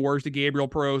Oliver Moores, the Gabriel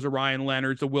Perreaults, the Ryan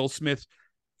Leonards, the Will Smiths,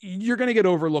 you're going to get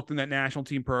overlooked in that national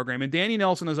team program. And Danny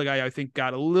Nelson is a guy I think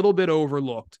got a little bit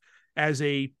overlooked as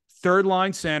a third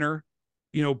line center,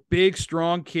 big,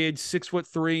 strong kid,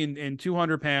 6'3" and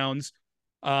 200 pounds.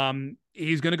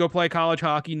 He's going to go play college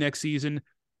hockey next season.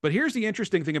 But here's the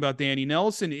interesting thing about Danny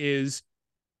Nelson is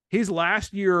his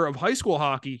last year of high school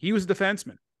hockey, he was a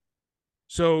defenseman.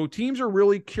 So teams are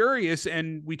really curious.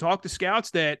 And we talked to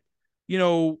scouts that,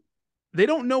 they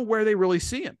don't know where they really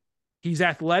see him. He's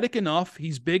athletic enough.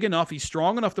 He's big enough. He's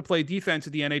strong enough to play defense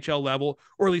at the NHL level,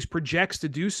 or at least projects to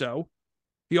do so.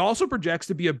 He also projects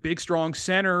to be a big, strong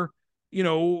center,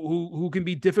 who can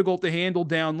be difficult to handle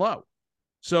down low.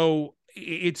 So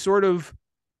it's sort of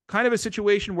kind of a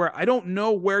situation where I don't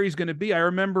know where he's going to be. I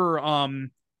remember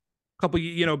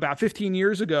about 15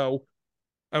 years ago,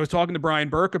 I was talking to Brian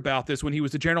Burke about this when he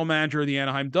was the general manager of the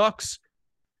Anaheim Ducks.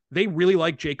 They really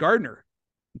liked Jake Gardiner.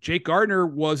 Jake Gardiner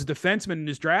was a defenseman in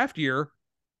his draft year,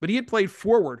 but he had played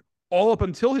forward all up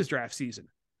until his draft season.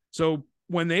 So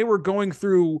when they were going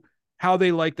through how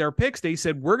they liked their picks, they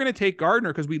said, we're going to take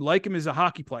Gardiner because we like him as a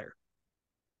hockey player.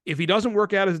 If he doesn't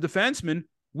work out as a defenseman,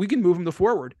 we can move him to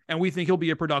forward, and we think he'll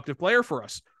be a productive player for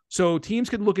us. So teams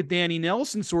could look at Danny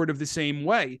Nelson sort of the same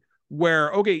way,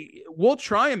 where, okay, we'll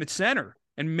try him at center,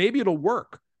 and maybe it'll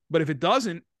work. But if it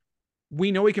doesn't,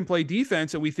 we know he can play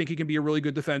defense, and we think he can be a really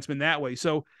good defenseman that way.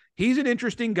 So he's an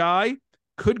interesting guy.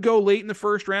 Could go late in the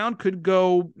first round, could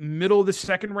go middle of the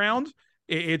second round.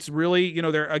 It's really,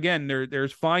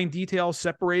 there's fine details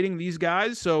separating these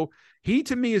guys. So he,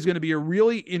 to me, is going to be a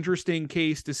really interesting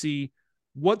case to see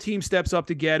what team steps up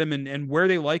to get him and where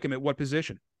they like him at what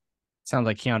position. Sounds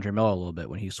like Keandre Miller a little bit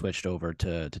when he switched over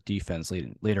to defense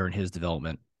later in his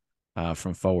development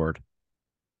from forward.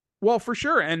 Well, for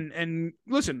sure. And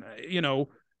listen,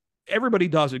 everybody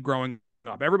does it growing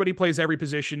up. Everybody plays every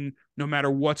position, no matter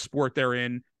what sport they're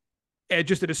in. And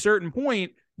just at a certain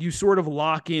point, you sort of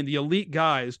lock in. The elite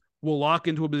guys will lock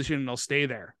into a position and they'll stay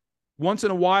there. Once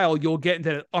in a while, you'll get into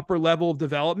that upper level of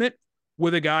development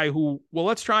with a guy who, well,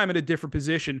 let's try him at a different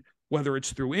position, whether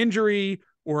it's through injury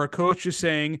or a coach just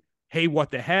saying, hey, what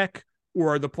the heck?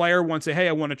 Or the player wants to say, hey,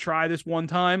 I want to try this one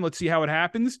time. Let's see how it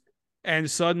happens. And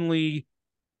suddenly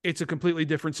it's a completely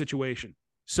different situation.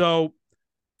 So,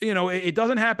 it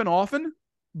doesn't happen often,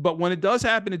 but when it does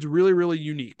happen, it's really, really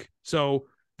unique. So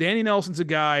Danny Nelson's a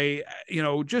guy,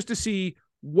 just to see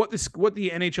what the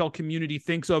NHL community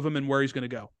thinks of him and where he's going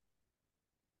to go.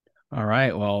 All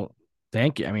right. Well,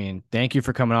 thank you. Thank you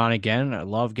for coming on again. I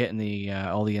love getting the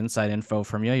all the inside info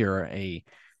from you. You're a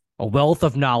wealth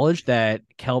of knowledge that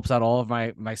helps out all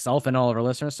of myself and all of our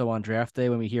listeners. So on draft day,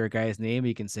 when we hear a guy's name,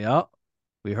 you can say, oh,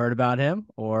 we heard about him,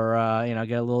 or,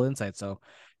 get a little insight. So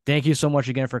thank you so much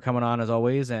again for coming on as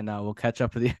always. And we'll catch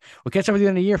up with you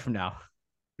in a year from now.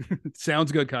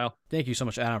 Sounds good, Kyle. Thank you so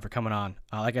much, Adam, for coming on.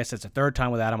 Like I said, it's the third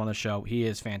time with Adam on the show. He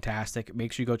is fantastic.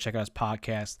 Make sure you go check out his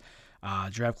podcast,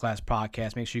 Draft Class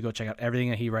Podcast. Make sure you go check out everything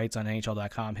that he writes on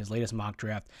NHL.com. His latest mock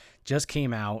draft just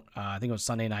came out. I think it was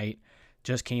Sunday night.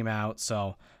 Just came out.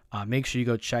 So make sure you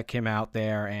go check him out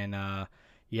there. And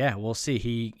we'll see.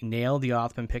 He nailed the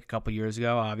Othman pick a couple years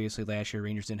ago. Obviously, last year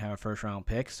Rangers didn't have a first-round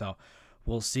pick. So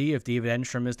we'll see if David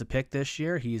Enstrom is the pick this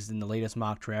year. He's in the latest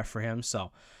mock draft for him.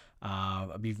 So,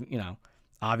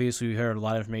 obviously we heard a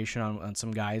lot of information on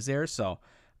some guys there. So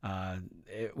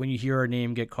when you hear a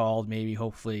name get called,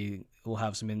 hopefully we'll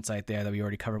have some insight there that we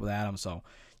already covered with Adam. So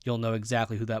you'll know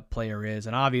exactly who that player is.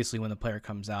 And obviously when the player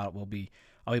comes out, I'll be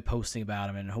posting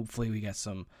about him, and hopefully we get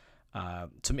some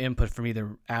some input from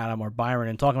either Adam or Byron.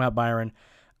 And talking about Byron,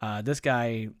 this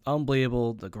guy,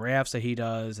 unbelievable. The graphs that he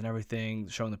does and everything,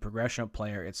 showing the progression of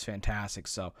player, it's fantastic.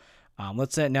 So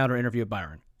let's send it now to our interview with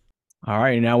Byron. All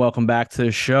right, now welcome back to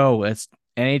the show. It's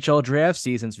NHL draft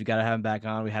season, so we got to have him back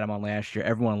on. We had him on last year.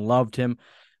 Everyone loved him.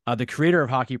 The creator of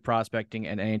hockey prospecting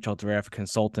and NHL draft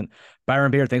consultant,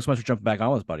 Byron Beard. Thanks so much for jumping back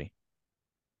on with us, buddy.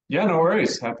 Yeah, no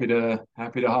worries. Happy to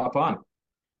hop on.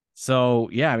 So,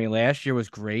 yeah, I mean, last year was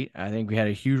great. I think we had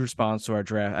a huge response to our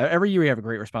draft. Every year we have a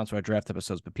great response to our draft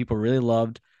episodes, but people really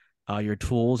loved your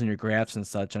tools and your graphs and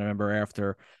such. And I remember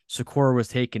after Sikora was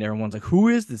taken, everyone's like, who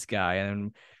is this guy?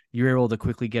 And you were able to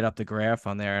quickly get up the graph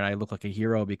on there, and I look like a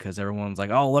hero because everyone's like,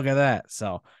 oh, look at that.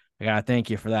 So I got to thank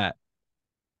you for that.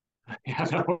 Yeah,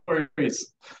 no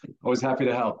worries. Always happy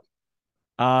to help.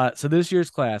 So this year's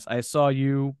class, I saw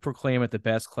you proclaim it the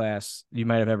best class you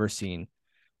might have ever seen.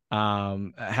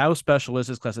 How special is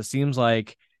this class? It seems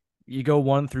like you go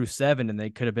 1 through 7 and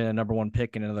they could have been a number 1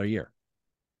 pick in another year.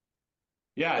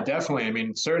 Yeah, definitely. I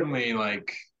mean, certainly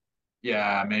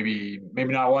yeah, maybe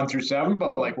not 1 through 7,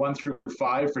 but like 1 through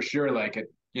 5 for sure. Like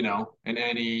in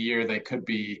any year they could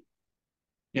be,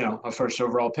 a first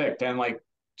overall pick. And like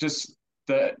just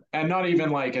and not even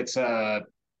like it's a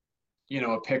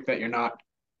pick that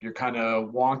you're kind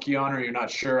of wonky on, or you're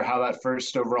not sure how that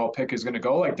first overall pick is going to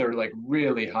go. Like they're like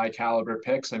really high caliber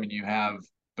picks. I mean, you have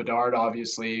Bedard,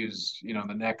 obviously, who's,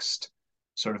 the next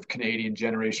sort of Canadian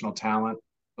generational talent,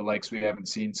 the likes we haven't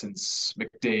seen since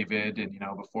McDavid. And,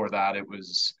 before that it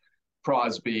was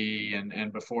Crosby.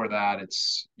 And before that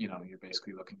it's, you're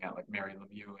basically looking at like Mary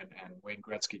Lemieux and Wayne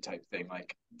Gretzky type thing,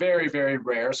 like very, very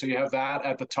rare. So you have that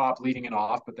at the top leading it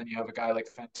off, but then you have a guy like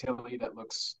Fantilli that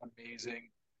looks amazing,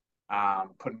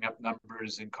 putting up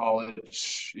numbers in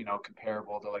college,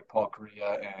 comparable to like Paul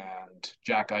Kariya and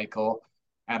Jack Eichel.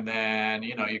 And then,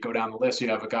 you go down the list, you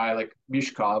have a guy like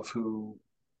Mishkov, who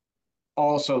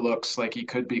also looks like he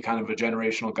could be kind of a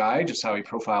generational guy, just how he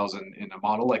profiles in a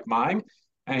model like mine.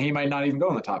 And he might not even go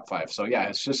in the top 5. So yeah,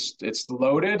 it's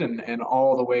loaded, and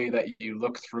all the way that you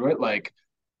look through it, like,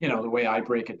 the way I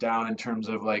break it down in terms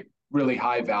of like really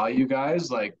high value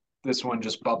guys, like this one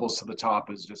just bubbles to the top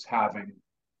as just having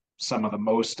some of the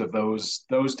most of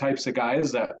those types of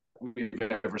guys that we've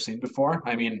ever seen before.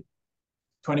 I mean,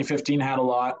 2015 had a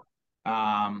lot.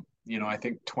 I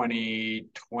think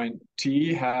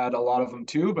 2020 had a lot of them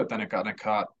too, but then it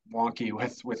got wonky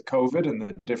with COVID and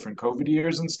the different COVID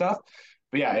years and stuff.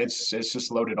 But yeah, it's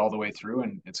just loaded all the way through,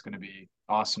 and it's going to be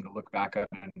awesome to look back at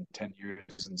in 10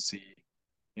 years and see,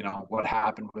 what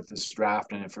happened with this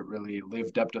draft and if it really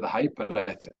lived up to the hype. But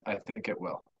I think it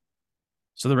will.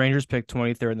 So the Rangers picked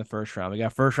 23rd in the first round. We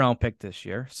got first round pick this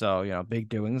year. So, big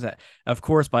doings. That, of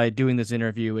course, by doing this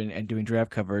interview and doing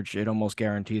draft coverage, it almost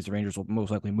guarantees the Rangers will most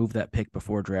likely move that pick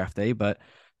before draft day. But,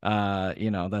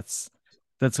 that's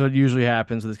what usually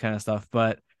happens with this kind of stuff.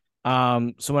 But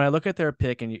so when I look at their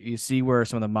pick and you see where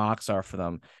some of the mocks are for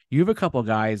them, you have a couple of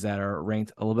guys that are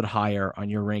ranked a little bit higher on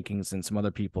your rankings than some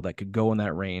other people that could go in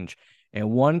that range.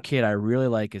 And one kid I really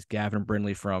like is Gavin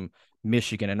Brindley from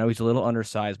Michigan. I know he's a little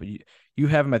undersized, but you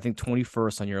have him, I think,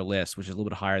 21st on your list, which is a little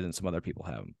bit higher than some other people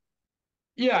have him.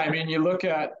 Yeah, I mean, you look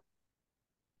at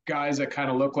guys that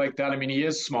kind of look like that. I mean, he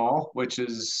is small, which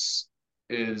is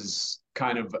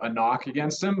kind of a knock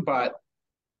against him, but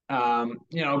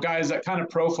guys that kind of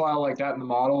profile like that in the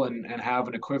model and have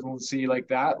an equivalency like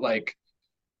that, like,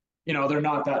 they're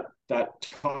not that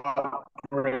top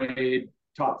grade,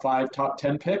 top 5, top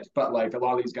 10 pick, but like a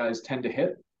lot of these guys tend to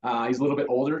hit. He's a little bit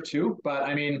older too, but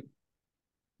I mean,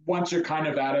 once you're kind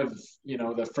of out of,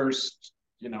 the first,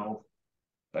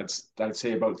 I'd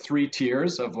say about 3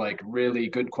 tiers of like really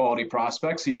good quality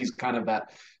prospects, he's kind of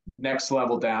that next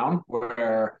level down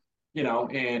where,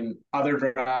 in other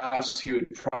drafts, he would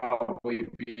probably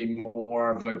be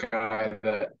more of a guy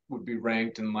that would be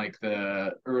ranked in like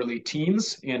the early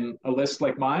teens in a list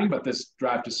like mine. But this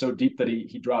draft is so deep that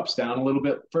he drops down a little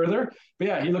bit further. But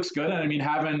yeah, he looks good. And I mean,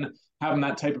 having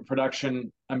that type of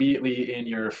production immediately in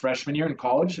your freshman year in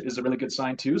college is a really good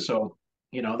sign too. So,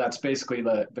 that's basically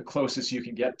the closest you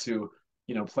can get to,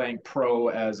 playing pro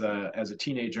as a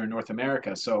teenager in North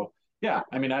America. So yeah,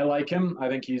 I mean, I like him. I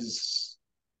think he's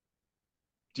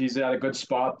at a good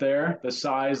spot there. The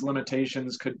size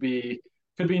limitations could be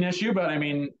an issue, but I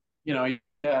mean, yeah,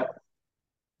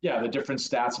 the different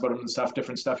stats about him and stuff,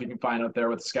 different stuff you can find out there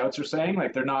what the scouts are saying.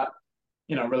 Like they're not,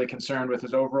 really concerned with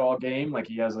his overall game. Like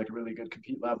he has like a really good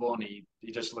compete level, and he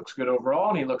just looks good overall,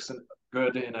 and he looks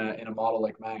good in a model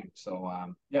like mine. So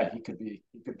yeah, he could be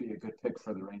a good pick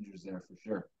for the Rangers there for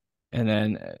sure. And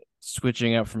then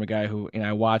switching up from a guy who,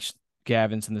 I watched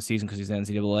Gavin's in the season because he's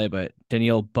NCAA, but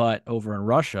Daniil Butt over in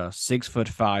Russia,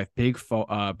 6'5",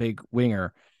 big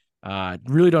winger.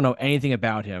 Really don't know anything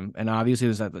about him, and obviously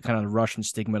there's that kind of Russian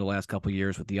stigma the last couple of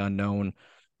years with the unknown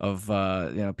of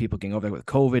people getting over there with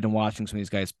COVID and watching some of these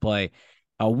guys play.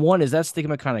 One, is that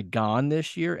stigma kind of gone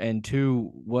this year, and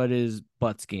two, what is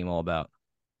Butt's game all about?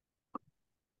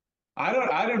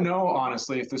 I don't know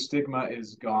honestly if the stigma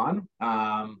is gone.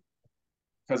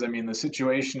 Because I mean the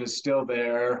situation is still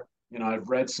there. I've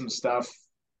read some stuff,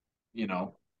 you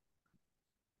know,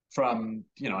 from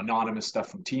anonymous stuff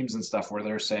from teams and stuff where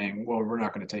they're saying, well, we're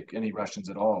not going to take any Russians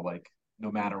at all, like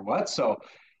no matter what. So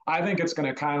I think it's going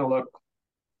to kind of look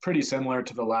pretty similar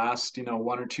to the last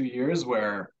 1 or 2 years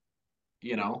where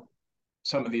you know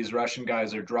some of these Russian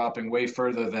guys are dropping way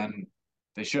further than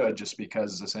they should just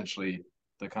because essentially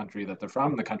the country that they're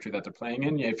from, the country that they're playing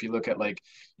in. If you look at like,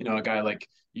 a guy like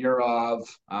Yurov,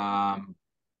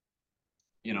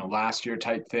 last year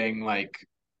type thing, like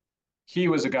he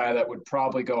was a guy that would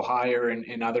probably go higher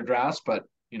in other drafts, but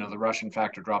the Russian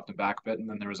factor dropped him back a bit. And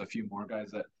then there was a few more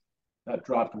guys that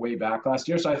dropped way back last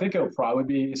year. So I think it'll probably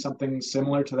be something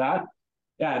similar to that.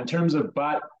 Yeah, in terms of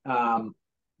Butt,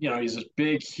 he's this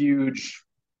big, huge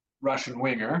Russian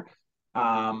winger.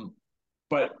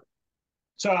 But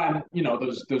so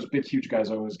those big, huge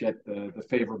guys always get the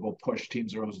favorable push.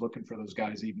 Teams are always looking for those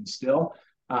guys even still.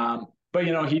 But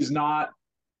he's not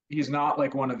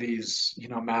like one of these,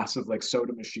 massive like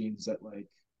soda machines that like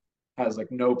has like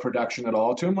no production at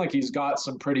all to him. Like he's got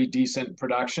some pretty decent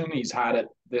production. He's had it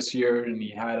this year and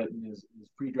he had it in his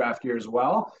pre-draft year as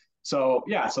well. So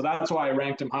yeah, so that's why I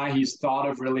ranked him high. He's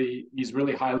really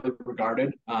highly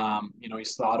regarded.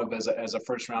 He's thought of as a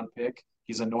first round pick.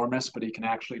 He's enormous, but he can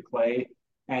actually play.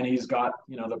 And he's got,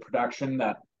 the production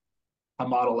that a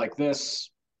model like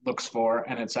this looks for,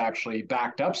 and it's actually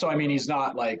backed up. So I mean, he's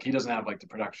not like, he doesn't have like the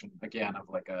production again of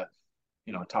like a,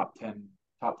 top 10,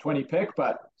 top 20 pick,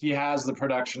 but he has the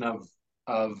production of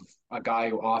a guy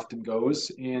who often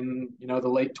goes in, the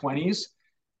late 20s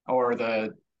or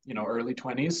the, early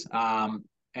 20s.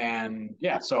 And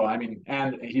yeah, so I mean,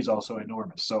 and he's also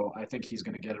enormous. So I think he's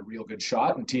going to get a real good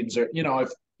shot. And teams are,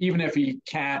 even if he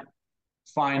can't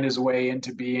find his way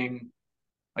into being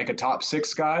like a top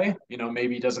 6 guy,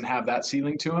 maybe he doesn't have that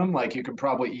ceiling to him. Like you could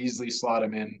probably easily slot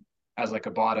him in as like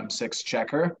a bottom 6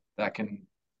 checker that can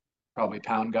probably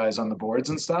pound guys on the boards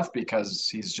and stuff because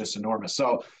he's just enormous.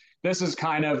 So this is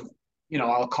kind of,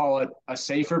 I'll call it a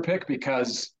safer pick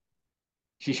because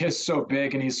he is so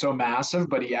big and he's so massive,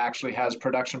 but he actually has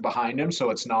production behind him.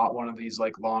 So it's not one of these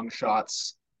like long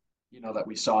shots, that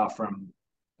we saw from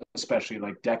especially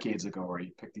like decades ago where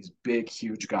you pick these big,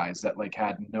 huge guys that like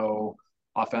had no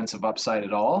offensive upside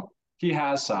at all. He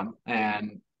has some,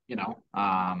 and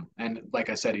and like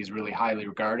I said, he's really highly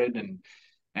regarded,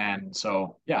 and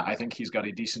so yeah, I think he's got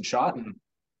a decent shot, and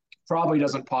probably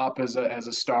doesn't pop as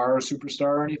a star or superstar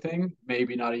or anything.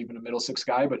 Maybe not even a middle 6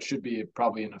 guy, but should be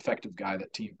probably an effective guy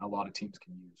that a lot of teams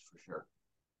can use for sure.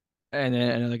 And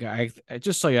then another guy, I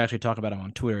just saw you actually talk about him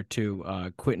on Twitter too.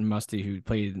 Quentin Musty, who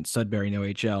played in Sudbury in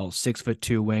OHL,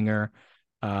 6'2" winger.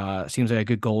 Seems like a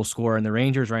good goal scorer. And the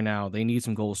Rangers right now, they need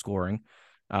some goal scoring.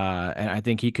 And I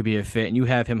think he could be a fit. And you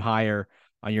have him higher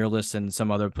on your list than some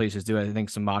other places do. I think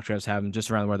some mock drafts have him just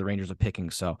around where the Rangers are picking.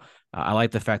 So I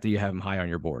like the fact that you have him high on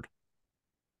your board.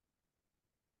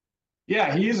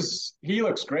 Yeah, he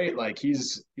looks great. Like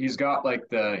he's got like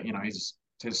the,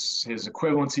 his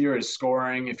equivalence here is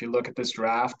scoring. If you look at this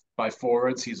draft by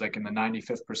forwards, he's like in the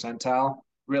 95th percentile,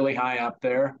 really high up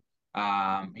there.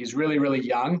 He's really, really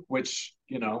young, which,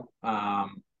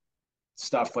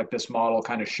 stuff like this model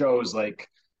kind of shows like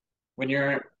when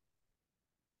you're,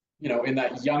 in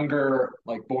that younger,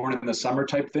 like born in the summer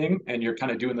type thing, and you're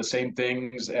kind of doing the same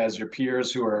things as your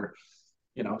peers who are,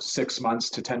 6 months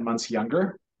to 10 months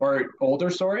younger or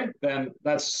older, sorry, then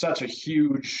that's such a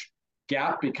huge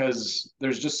gap because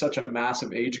there's just such a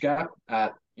massive age gap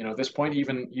at, this point,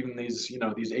 even these,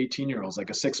 these 18-year-olds, like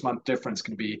a 6-month difference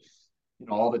can be,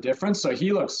 all the difference. So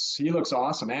he looks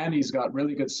awesome, and he's got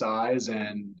really good size,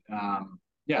 and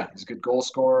yeah, he's a good goal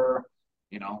scorer,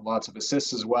 lots of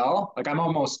assists as well. Like I'm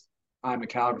a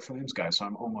Calgary Flames guy, so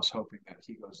I'm almost hoping that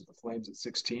he goes to the Flames at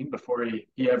 16 before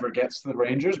he ever gets to the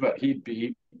Rangers. But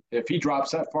if he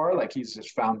drops that far, like he's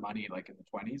just found money like in the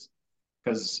 20s.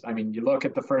 Because I mean, you look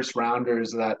at the first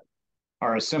rounders that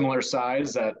are a similar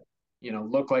size that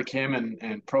look like him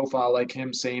and profile like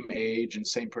him, same age and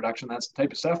same production, that's the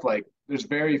type of stuff. Like there's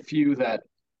very few that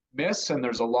miss, and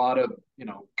there's a lot of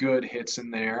good hits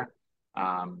in there.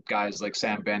 Guys like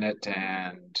Sam Bennett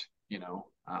and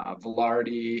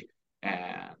Velarde,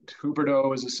 and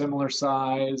Huberdeau is a similar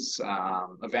size.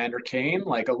 Evander Kane,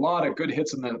 like a lot of good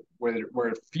hits in the where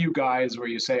a few guys where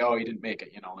you say, oh, he didn't make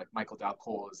it. Like Michael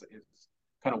Dalcole is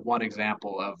kind of one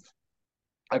example of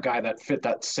a guy that fit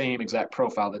that same exact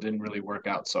profile that didn't really work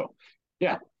out. So,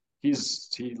 yeah, he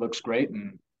looks great,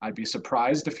 and I'd be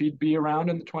surprised if he'd be around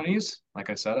in the 20s. Like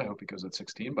I said, I hope he goes at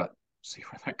 16, but see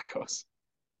where that goes.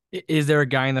 Is there a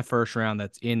guy in the first round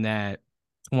that's in that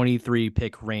 23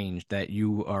 pick range that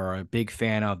you are a big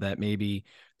fan of that maybe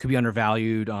could be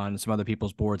undervalued on some other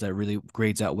people's boards that really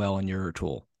grades out well in your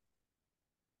tool?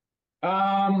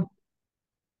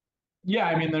 Yeah,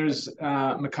 I mean, there's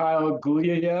Mikhail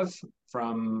Gulyayev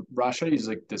from Russia. He's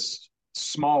like this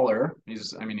smaller.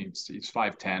 He's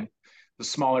 5'10", the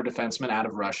smaller defenseman out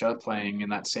of Russia, playing in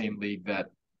that same league that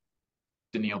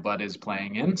Daniil Butt is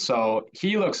playing in. So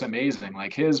he looks amazing.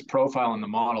 Like his profile in the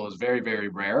model is very, very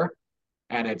rare,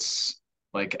 and it's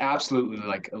like absolutely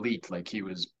like elite. Like he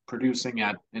was producing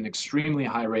at an extremely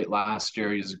high rate last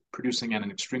year. He's producing at an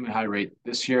extremely high rate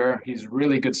this year. He's a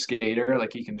really good skater.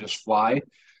 Like he can just fly.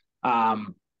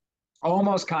 Um,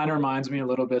 Almost kind of reminds me a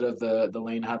little bit of the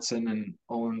Lane Hudson and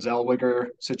Olin Zellweger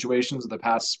situations of the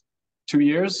past 2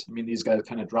 years. I mean, these guys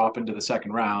kind of drop into the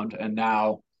second round, and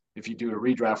now if you do a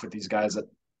redraft with these guys that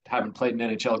haven't played an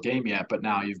NHL game yet, but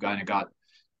now you've kind of got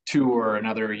 2 or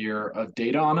another year of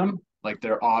data on them, like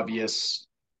they're obvious,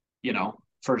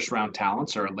 first round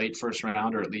talents or late first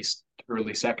round or at least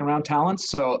early second round talents.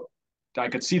 So I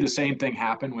could see the same thing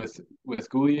happen with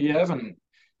Gulyayev, and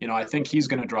I think he's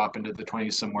going to drop into the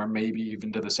 20s somewhere, maybe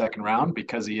even to the second round,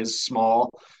 because he is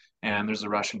small and there's a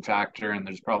Russian factor and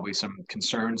there's probably some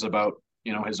concerns about,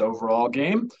 his overall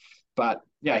game. But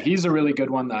yeah, he's a really good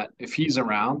one that if he's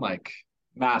around, like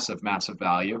massive, massive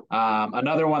value.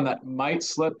 Another one that might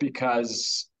slip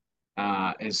because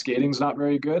his skating's not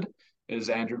very good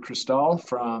is Andrew Cristall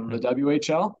from the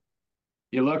WHL.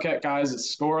 You look at guys that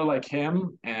score like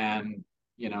him and,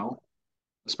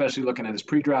 especially looking at his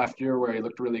pre-draft year where he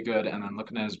looked really good and then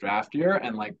looking at his draft year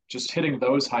and like just hitting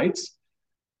those heights.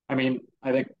 I mean,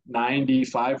 I think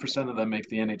 95% of them make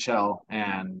the NHL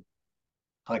and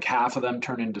like half of them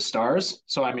turn into stars.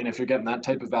 So, I mean, if you're getting that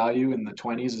type of value in the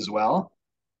 20s as well,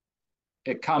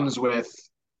 it comes with,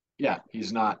 yeah,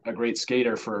 he's not a great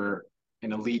skater for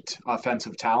an elite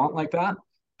offensive talent like that,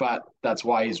 but that's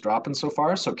why he's dropping so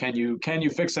far. So can you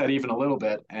fix that even a little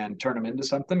bit and turn him into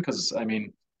something? Because I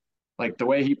mean, like the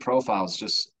way he profiles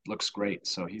just looks great.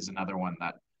 So he's another one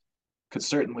that could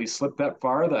certainly slip that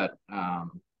far. That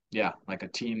yeah, like a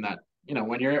team that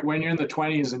when you're in the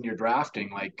 20s and you're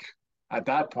drafting, like at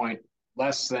that point,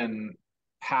 less than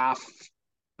half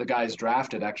the guys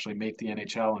drafted actually make the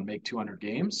NHL and make 200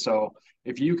 games. So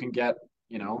if you can get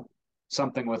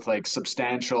something with like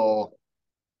substantial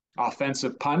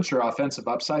offensive punch or offensive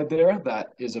upside there, that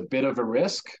is a bit of a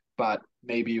risk, but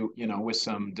maybe with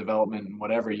some development and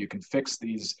whatever, you can fix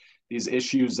these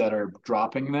issues that are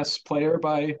dropping this player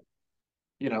by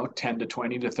 10 to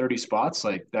 20 to 30 spots.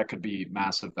 Like that could be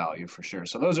massive value for sure.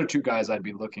 So those are two guys I'd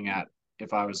be looking at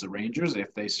if I was the Rangers,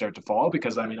 if they start to fall,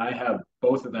 because I mean I have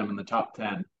both of them in the top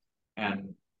 10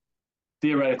 and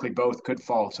theoretically both could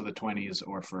fall to the 20s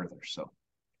or further. So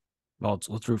well,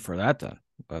 let's root for that then.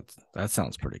 That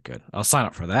sounds pretty good. I'll sign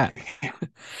up for that.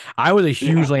 I was a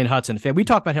huge Lane Hudson fan. We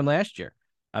talked about him last year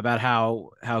about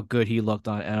how good he looked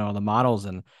on the models,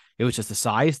 and it was just a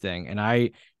size thing.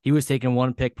 And he was taking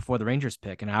one pick before the Rangers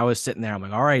pick, and I was sitting there. I'm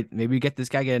like, all right, maybe we get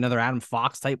another Adam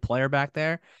Fox type player back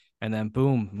there, and then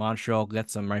boom, Montreal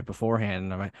gets him right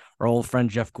beforehand. And our old friend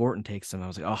Jeff Gorton takes him. I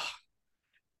was like, oh,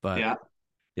 but yeah,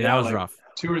 that was like rough.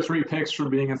 2 or 3 picks from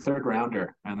being a third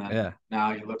rounder, and then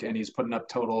now you look and he's putting up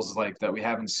totals like that we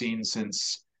haven't seen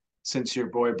since your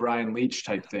boy Brian Leach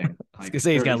type thing. Like I was gonna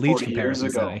say he's got Leach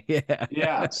comparisons ago.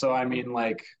 Yeah. So I mean,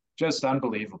 like just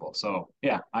unbelievable. So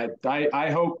yeah, I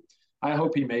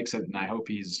hope he makes it, and I hope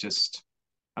he's just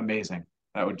amazing.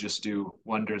 That would just do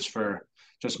wonders for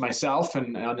just myself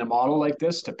and on a model like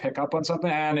this to pick up on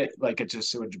something, and it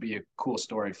would be a cool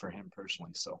story for him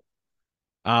personally. So.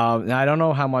 Now I don't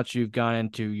know how much you've gone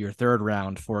into your third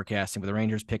round forecasting with the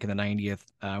Rangers picking the 90th,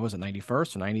 was it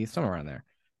 91st or 90th, somewhere around there.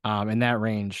 In that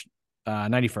range,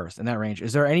 91st in that range.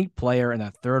 Is there any player in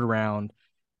that third round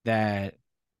that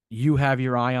you have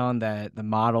your eye on that the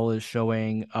model is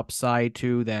showing upside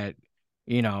to that,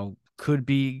 could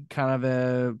be kind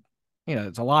of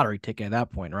it's a lottery ticket at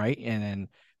that point, right? And then,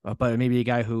 but maybe a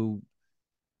guy who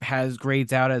has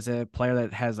grades out as a player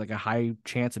that has like a high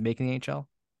chance of making the NHL?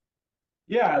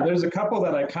 Yeah, there's a couple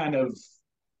that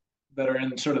that are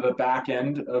in sort of the back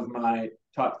end of my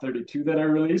top 32 that I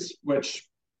released, which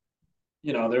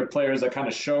they're players that kind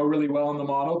of show really well in the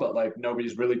model, but like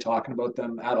nobody's really talking about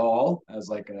them at all as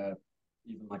like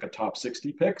even like a top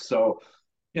 60 pick. So,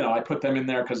 I put them in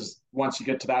there because once you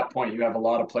get to that point, you have a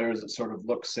lot of players that sort of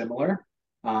look similar.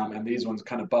 And these ones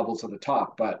kind of bubble to the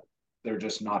top, but they're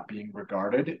just not being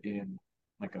regarded in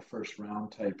like a first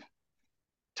round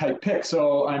type pick.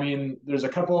 So, I mean, there's a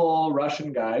couple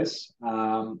Russian guys,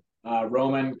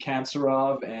 Roman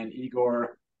Kantsarov and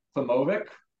Igor Klimovic,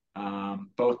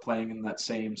 both playing in that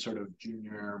same sort of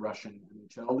junior Russian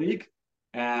NHL league.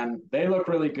 And they look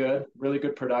really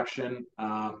good production.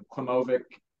 Klimovic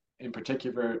in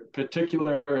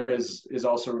particular is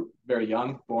also very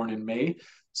young, born in May.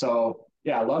 So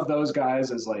yeah, I love those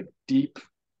guys as like deep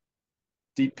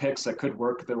picks that could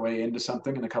work their way into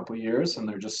something in a couple of years, and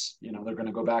they're just they're going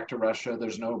to go back to Russia.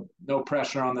 There's no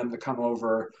pressure on them to come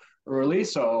over early,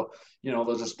 so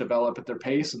they'll just develop at their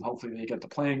pace, and hopefully they get the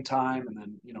playing time, and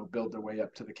then build their way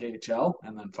up to the KHL,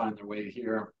 and then find their way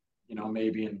here,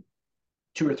 maybe in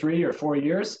 2 or 3 or 4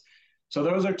 years. So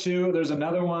those are two. There's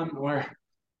another one where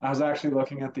I was actually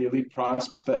looking at the Elite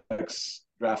Prospects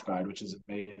draft guide, which is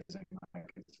amazing.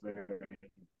 Like, it's very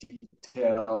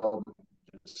detailed,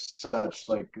 such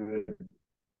like good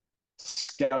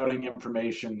scouting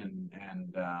information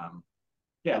and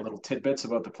yeah, little tidbits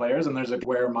about the players. And there's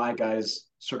where my guys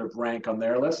sort of rank on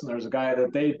their list. And there's a guy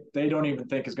that they don't even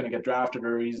think is going to get drafted,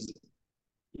 or he's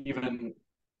even,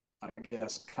 I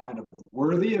guess, kind of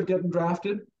worthy of getting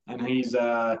drafted. And he's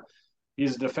a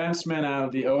defenseman out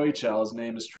of the OHL. His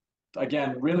name is,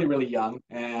 again, really young,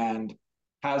 and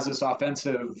has this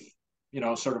offensive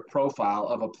sort of profile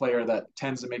of a player that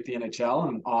tends to make the NHL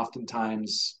and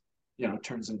oftentimes,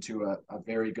 turns into a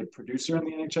very good producer in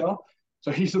the NHL.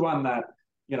 So he's the one that,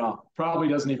 probably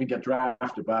doesn't even get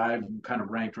drafted, but I'm kind of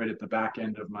ranked right at the back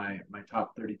end of my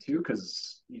top 32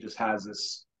 because he just has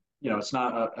this, it's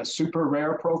not a super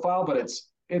rare profile, but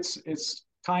it's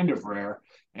kind of rare.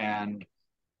 And,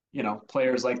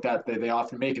 players like that, they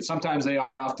often make it. Sometimes they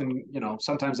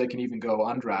can even go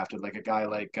undrafted, like a guy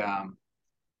like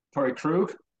Torrey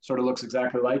Krug sort of looks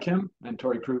exactly like him. And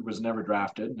Torrey Krug was never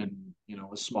drafted and,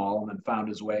 was small and then found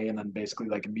his way and then basically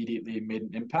like immediately made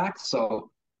an impact.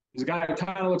 So he's a guy who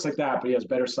kind of looks like that, but he has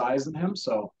better size than him.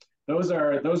 So those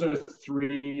are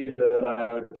three that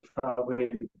I would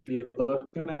probably be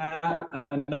looking at.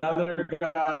 Another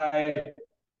guy,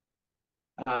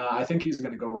 I think he's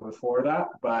going to go before that,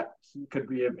 but he could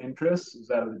be of interest. Is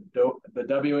that the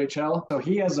WHL? So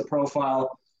he has a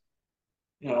profile,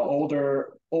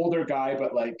 older guy,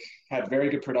 but like had very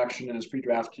good production in his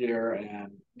pre-draft year and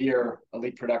near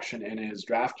elite production in his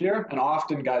draft year. And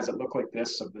often guys that look like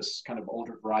this, of this kind of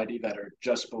older variety, that are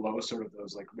just below sort of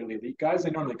those like really elite guys, they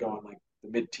normally go in like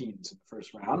the mid-teens in the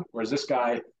first round. Whereas this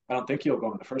guy, I don't think he'll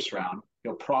go in the first round.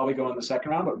 He'll probably go in the second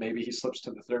round, but maybe he slips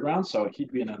to the third round. So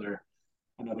he'd be another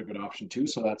good option too.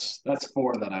 So that's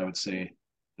four that I would say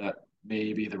that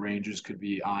maybe the Rangers could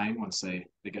be eyeing once they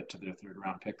get to their third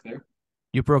round pick there.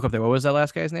 You broke up there. What was that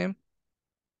last guy's name?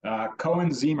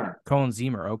 Cohen Zemer. Cohen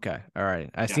Zemer. Okay. All right.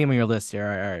 I see Yeah. him on your list here.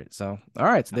 All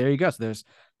right. So there you go. So there's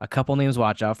a couple names to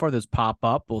watch out for. There's pop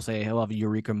up. We'll say he'll have a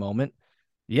eureka moment.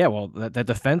 Yeah. Well, that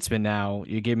defenseman now,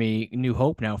 you give me new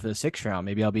hope now for the 6th round.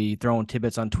 Maybe I'll be throwing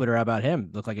tidbits on Twitter about him.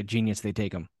 Look like a genius. They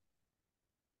take him.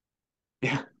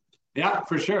 Yeah. Yeah,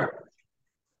 for sure.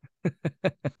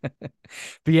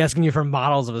 Be asking you for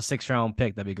models of a 6th round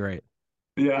pick. That'd be great.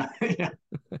 Yeah. Yeah.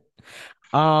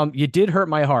 You did hurt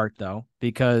my heart though,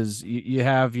 because you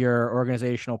have your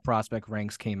organizational prospect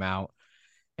ranks came out,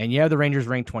 and you have the Rangers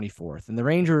ranked 24th, and the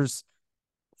Rangers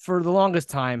for the longest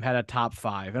time had a top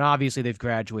 5, and obviously they've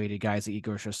graduated guys like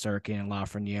Igor Shesterkin and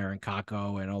Lafreniere and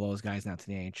Kakko and all those guys now to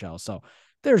the NHL. So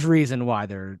there's reason why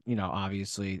they're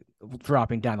obviously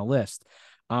dropping down the list.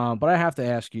 But I have to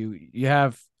ask you,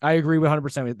 I agree with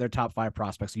 100% with their top 5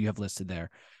 prospects you have listed there.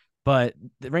 But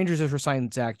the Rangers just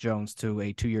signed Zach Jones to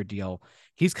a 2-year deal.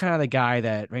 He's kind of the guy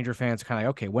that Ranger fans are kind of like,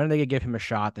 okay, when are they going to give him a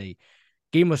shot? They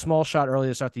gave him a small shot early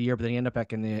to start the year, but then he ended up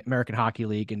back in the American Hockey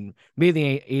League and made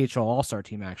the AHL All-Star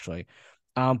team, actually.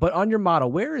 But on your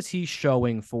model, where is he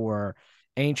showing for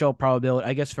NHL probability,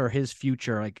 I guess, for his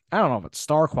future? Like, I don't know if it's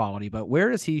star quality, but where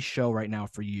does he show right now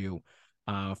for you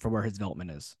for where his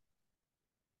development is?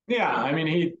 Yeah, I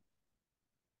mean,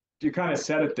 you kind of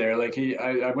said it there. Like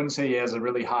I wouldn't say he has a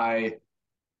really high,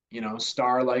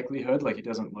 star likelihood. Like he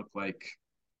doesn't look like,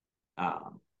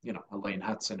 a Lane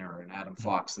Hudson or an Adam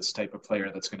Fox, this type of player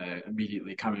that's going to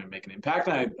immediately come in and make an impact.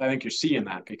 And I think you're seeing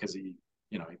that because he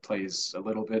plays a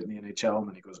little bit in the NHL and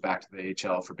then he goes back to the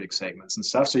AHL for big segments and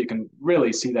stuff. So you can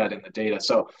really see that in the data.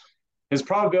 So his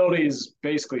probabilities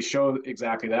basically show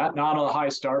exactly that. Not a high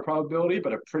star probability,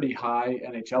 but a pretty high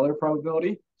NHLer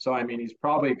probability. So I mean, he's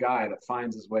probably a guy that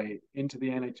finds his way into the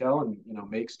NHL and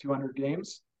makes 200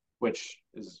 games, which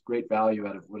is great value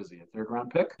out of, what is he, a third round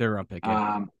pick? Third round pick.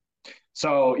 Yeah.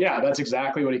 So yeah, that's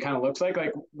exactly what he kind of looks like.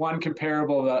 Like one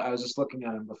comparable that I was just looking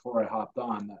at him before I hopped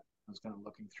on, that I was kind of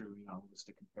looking through, list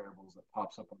of comparables that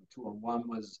pops up on the tool. And one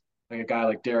was like a guy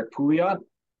like Derek Pouliot.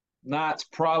 That's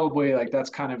probably like,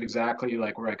 that's kind of exactly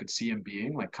like where I could see him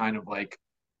being, like kind of like,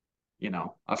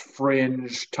 a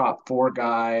fringe top 4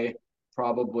 guy,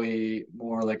 probably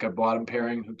more like a bottom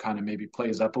pairing who kind of maybe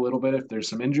plays up a little bit if there's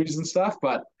some injuries and stuff,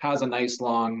 but has a nice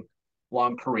long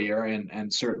career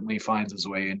and certainly finds his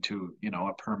way into,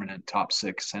 a permanent top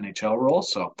 6 NHL role.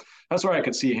 So that's where I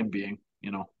could see him being,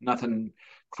 nothing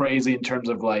crazy in terms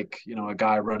of like, a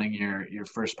guy running your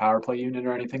first power play unit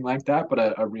or anything like that,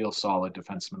 but a real solid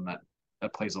defenseman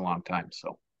that plays a long time.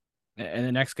 So. And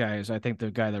the next guy is, I think,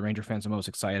 the guy that Ranger fans are most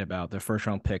excited about, the first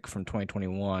round pick from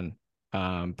 2021,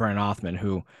 Brennan Othmann,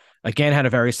 who again had a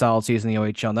very solid season in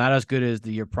the OHL, not as good as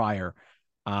the year prior.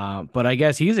 But I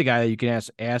guess he's a guy that you can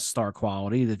ask star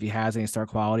quality, if he has any star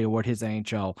quality, or what his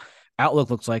NHL outlook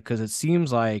looks like, because it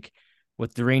seems like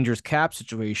with the Rangers cap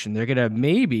situation, they're going to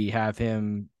maybe have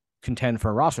him contend for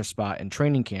a roster spot in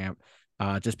training camp,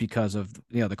 just because of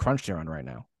the crunch they're on right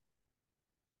now.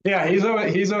 Yeah, he's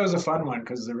always a fun one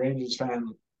because the Rangers fan,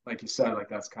 like you said, like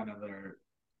that's kind of their,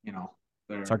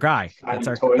 their It's our guy. That's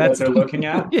our toy that they're looking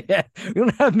at. Yeah, we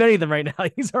don't have many of them right now.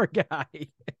 He's our guy.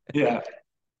 Yeah.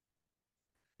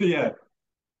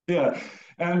 Yeah.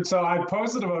 And so I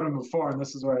posted about him before, and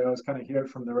this is where I always kind of hear it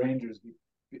from the Rangers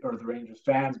or the Rangers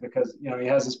fans, because he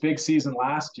has this big season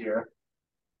last year,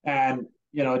 and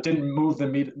it didn't move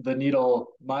the needle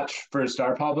much for his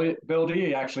star probability.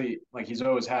 He actually, like, he's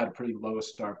always had pretty low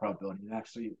star probability, and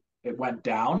actually it went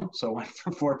down, so it went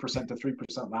from 4% to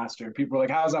 3% last year. And people were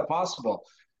like, "How is that possible?"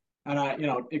 And I,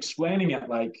 explaining it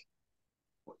like,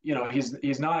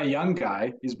 he's not a young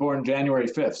guy. He's born January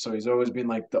 5th, so he's always been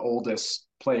like the oldest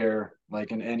player,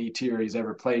 like in any tier he's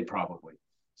ever played, probably.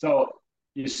 So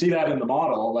you see that in the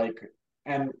model, like,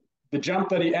 and the jump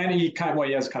that he kind of, well,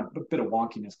 he has kind of a bit of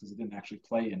wonkiness because he didn't actually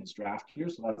play in his draft here,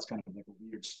 so that's kind of like a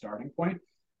weird starting point.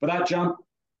 But that jump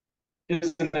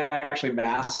isn't actually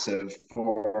massive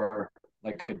for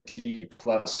like a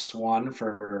D+1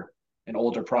 for an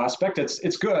older prospect.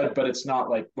 It's good, but it's not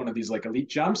like one of these like elite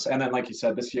jumps. And then, like you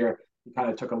said, this year he kind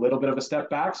of took a little bit of a step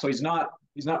back, so he's not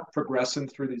progressing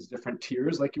through these different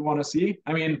tiers like you want to see.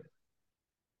 I mean,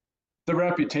 the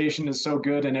reputation is so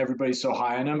good and everybody's so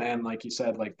high on him, and like you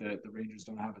said, like the Rangers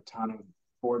don't have a ton of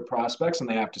forward prospects, and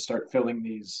they have to start filling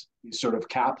these sort of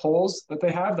cap holes that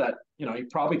they have, that he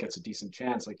probably gets a decent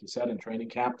chance, like you said, in training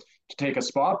camp to take a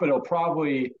spot. But it'll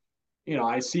probably,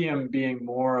 I see him being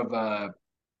more of a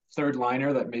third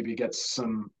liner that maybe gets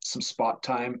some spot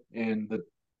time in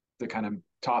the kind of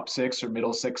top 6 or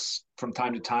middle 6 from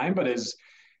time to time, but is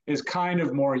kind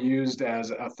of more used as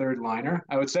a third liner,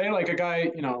 I would say. Like a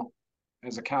guy,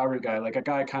 as a Calgary guy, like a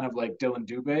guy kind of like Dylan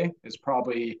Dubé is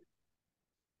probably,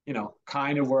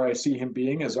 kind of where I see him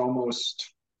being, as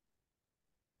almost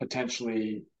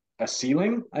potentially a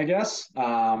ceiling, I guess.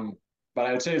 But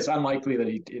I would say it's unlikely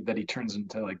that he turns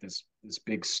into like this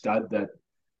big stud that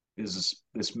is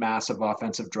this massive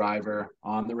offensive driver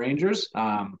on the Rangers.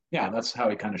 Yeah, that's how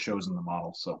he kind of shows in the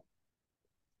model. So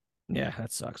yeah,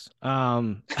 that sucks.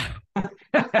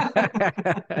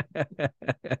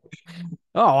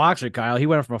 Oh, actually, Kyle, he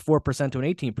went from a 4% to an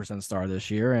 18% star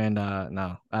this year, and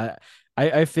no,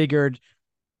 I figured,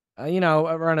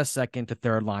 around a second to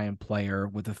third line player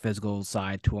with a physical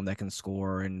side to him that can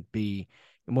score and be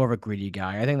more of a gritty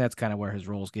guy. I think that's kind of where his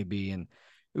roles could be, and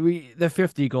the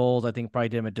 50 goals, I think, probably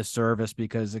did him a disservice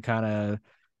because it kind of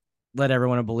led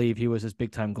everyone to believe he was this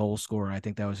big time goal scorer. I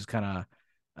think that was just kind of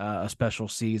a special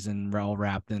season, all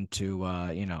wrapped into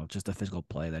just the physical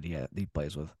play that he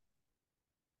plays with.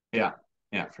 Yeah,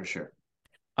 for sure.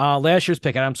 Last year's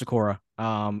pick, Adam Sikora.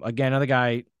 Again, another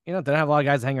guy, didn't have a lot of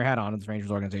guys to hang your hat on in the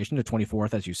Rangers organization. The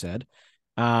 24th, as you said.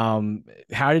 How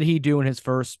did he do in his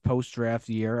first post-draft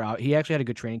year? He actually had a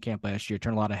good training camp last year,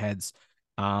 turned a lot of heads.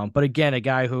 But again, a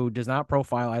guy who does not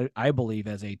profile, I believe,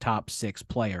 as a top 6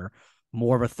 player,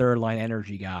 more of a third line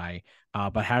energy guy.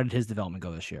 But how did his development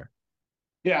go this year?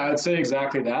 Yeah, I'd say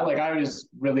exactly that. Like, I was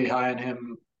really high on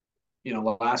him,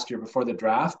 last year before the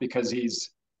draft, because he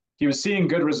was seeing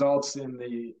good results in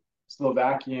the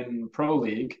Slovakian Pro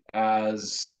League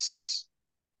as,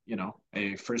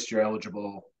 a first-year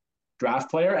eligible draft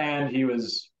player, and he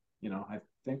was, I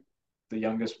think the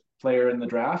youngest player in the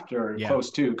draft, or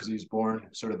close to, because he was born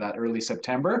sort of that early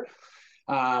September.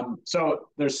 So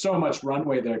there's so much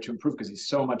runway there to improve because he's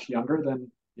so much younger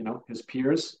than, his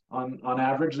peers on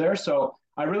average there. So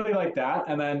I really like that.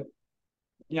 And then,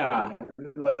 yeah,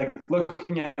 like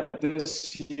looking at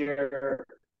this year,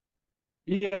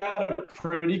 he had a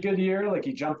pretty good year. Like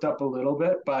he jumped up a little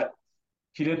bit, but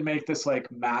he didn't make this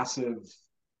like massive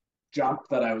jump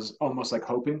that I was almost like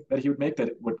hoping that he would make, that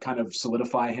it would kind of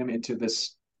solidify him into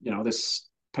this, this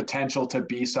potential to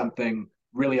be something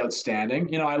really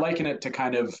outstanding. I liken it to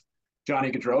kind of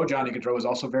Johnny Gaudreau. Johnny Gaudreau was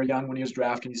also very young when he was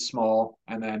drafted. He's small.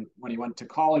 And then when he went to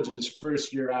college, his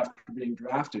first year after being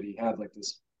drafted, he had like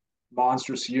this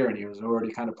monstrous year and he was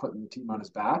already kind of putting the team on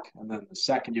his back. And then the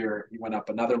second year, he went up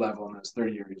another level. And his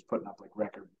third year, he was putting up like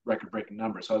record breaking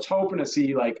numbers. So I was hoping to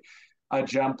see like a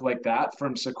jump like that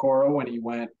from Socorro when he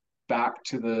went back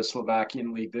to the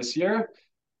Slovakian league this year.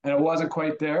 And it wasn't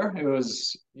quite there. It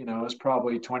was, it was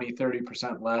probably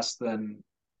 20-30% less than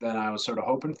I was sort of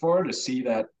hoping for to see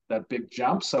that big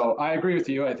jump. So I agree with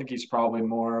you. I think he's probably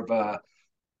more of a,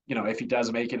 if he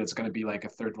does make it, it's going to be like a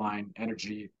third line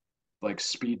energy, like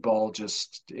speedball,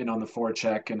 just in on the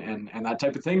forecheck and that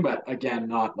type of thing. But again,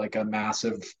 not like a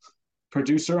massive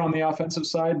producer on the offensive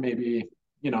side. Maybe,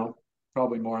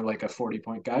 probably more like a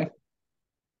 40-point guy.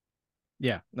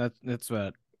 Yeah, that's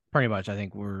what pretty much I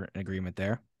think we're in agreement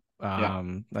there. Yeah. I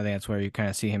think that's where you kind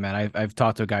of see him at. I've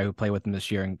talked to a guy who played with him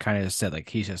this year and kind of just said like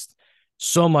he's just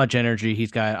so much energy.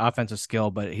 He's got offensive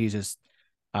skill, but he's just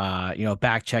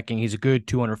back checking. He's a good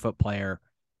 200-foot player.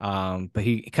 But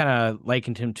he kind of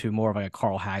likened him to more of like a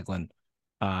Carl Hagelin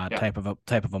type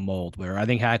of a mold, where I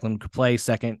think Hagelin could play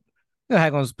second.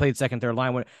 Hagelin's played second, third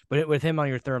line, but with him on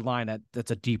your third line,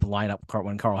 that's a deep lineup.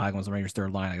 When Carl Hagelin's on your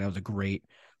third line, like, that was a great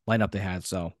lineup they had.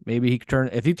 So maybe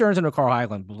if he turns into Carl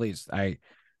Hagelin, please,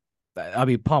 I'll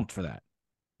be pumped for that.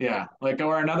 Yeah, like,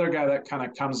 or another guy that kind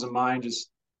of comes to mind,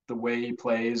 just the way he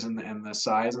plays and the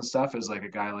size and stuff, is like a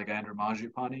guy like Andrew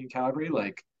Mangiapane in Calgary.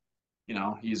 Like,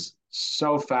 he's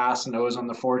so fast and always on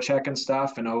the forecheck and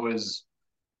stuff, and always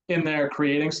in there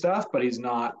creating stuff, but he's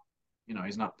not,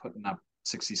 he's not putting up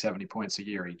 60, 70 points a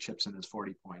year. He chips in his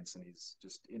 40 points and he's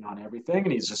just in on everything.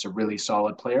 And he's just a really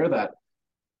solid player that,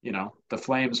 the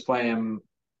Flames play him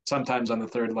sometimes on the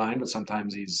third line, but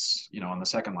sometimes he's, on the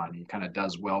second line. He kind of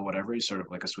does well, whatever. He's sort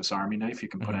of like a Swiss Army knife you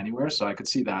can put anywhere. So I could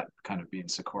see that kind of being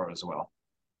Socorro as well.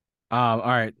 All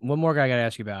right. One more guy I got to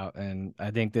ask you about, and I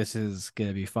think this is going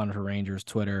to be fun for Rangers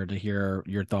Twitter to hear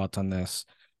your thoughts on this.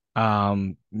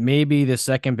 Maybe the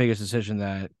second biggest decision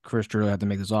that Chris Drew had to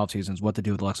make this offseason is what to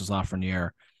do with Alexis Lafreniere.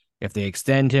 If they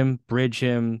extend him, bridge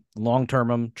him,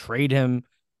 long-term him, trade him.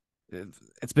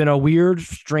 It's been a weird,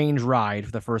 strange ride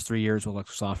for the first 3 years with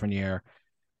Alexis Lafreniere.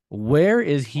 Where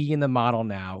is he in the model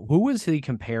now? Who is he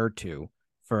compared to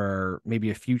for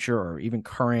maybe a future or even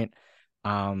current?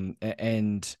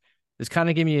 And this kind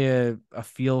of gave me a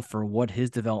feel for what his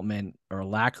development or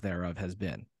lack thereof has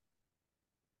been.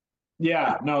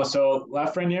 Yeah, no. So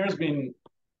Lafreniere has been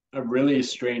a really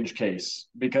strange case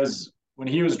because when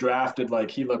he was drafted,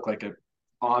 like he looked like a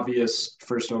obvious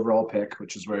first overall pick,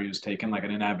 which is where he was taken. Like I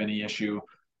didn't have any issue,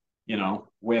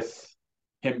 with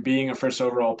him being a first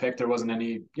overall pick. There wasn't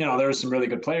any, there was some really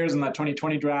good players in that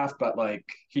 2020 draft, but like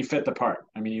he fit the part.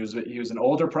 I mean, he was an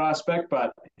older prospect,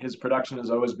 but his production has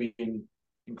always been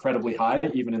incredibly high,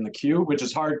 even in the queue, which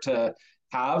is hard to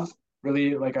have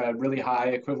really, like a really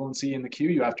high equivalency in the queue.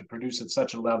 You have to produce at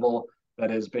such a level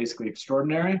that is basically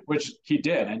extraordinary, which he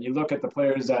did. And you look at the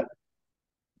players that,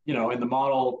 in the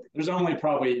model, there's only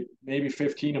probably maybe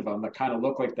 15 of them that kind of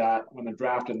look like that when they're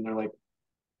drafted. And they're like,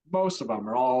 most of them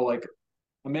are all like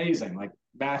amazing, like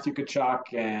Matthew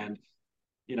Tkachuk and,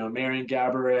 Marian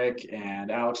Gaborik and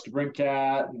Alex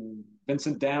DeBrincat and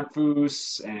Vincent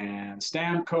Damphousse and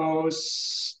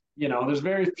Stamkos. There's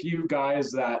very few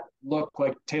guys that look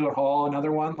like Taylor Hall,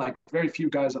 another one, like very few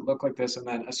guys that look like this. And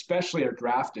then especially are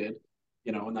drafted,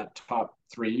 in that top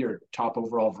 3 or top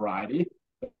overall variety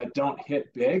that don't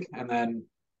hit big. And then,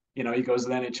 he goes to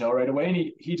the NHL right away.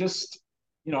 And he just,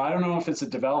 I don't know if it's a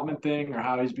development thing or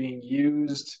how he's being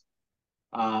used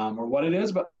or what it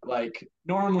is, but like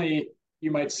normally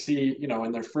you might see,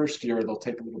 in their first year, they'll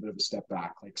take a little bit of a step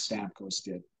back, like Stamkos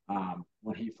did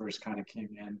when he first kind of came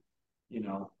in.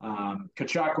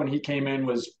 Tkachuk, when he came in,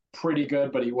 was pretty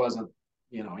good, but he wasn't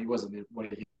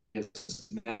what he is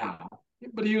now.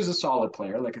 But he was a solid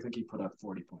player. Like I think he put up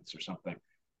 40 points or something.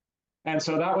 And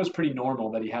so that was pretty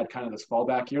normal that he had kind of this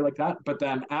fallback year like that. But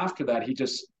then after that, he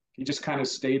just kind of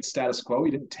stayed status quo.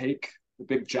 He didn't take the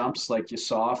big jumps like you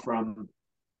saw from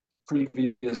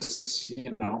previous,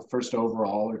 first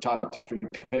overall or top 3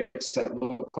 picks that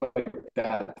look like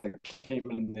that came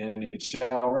in the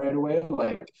NHL right away.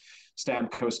 Like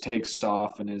Stamkos takes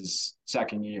off in his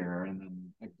second year, and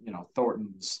then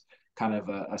Thornton's kind of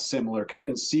a similar. You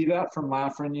can see that from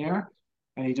Lafreniere,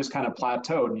 and he just kind of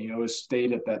plateaued, and he always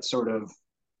stayed at that sort of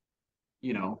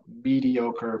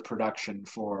mediocre production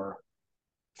for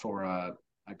a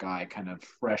guy kind of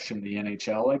fresh in the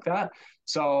NHL like that.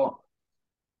 So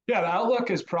yeah, the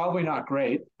outlook is probably not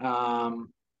great.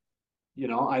 I'm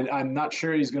not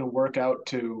sure he's going to work out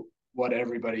to what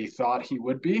everybody thought he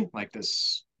would be, like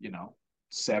this,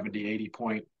 70, 80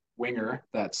 point winger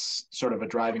that's sort of a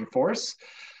driving force.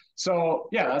 So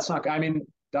yeah, that's not, I mean,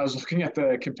 I was looking at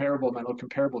the mental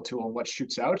comparable tool and what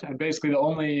shoots out. And basically the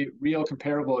only real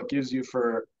comparable it gives you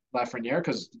for Lafreniere,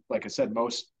 because like I said,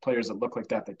 most players that look like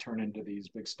that, they turn into these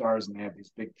big stars and they have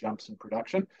these big jumps in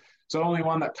production. So the only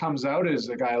one that comes out is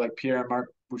a guy like Pierre-Marc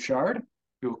Bouchard,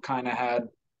 who kind of had,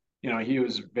 he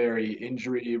was very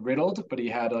injury riddled, but he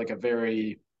had like a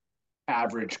very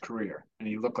average career and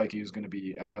he looked like he was going to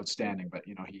be outstanding. But,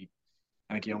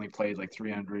 I think he only played like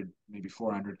 300, maybe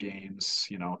 400 games,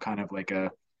 kind of like a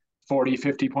 40,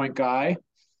 50 point guy.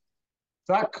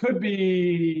 That could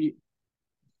be,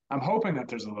 I'm hoping that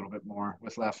there's a little bit more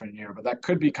with Lafreniere, but that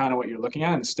could be kind of what you're looking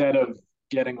at instead of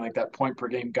getting like that point per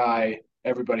game guy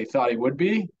everybody thought he would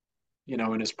be.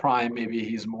 In his prime, maybe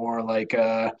he's more like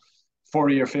a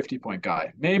 40 or 50 point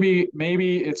guy. Maybe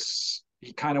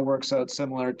he kind of works out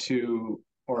similar to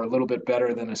or a little bit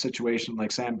better than a situation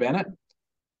like Sam Bennett.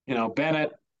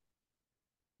 Bennett,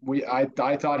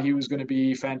 I thought he was going to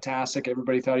be fantastic.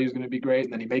 Everybody thought he was going to be great.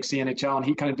 And then he makes the NHL and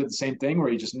he kind of did the same thing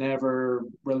where he just never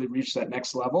really reached that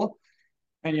next level.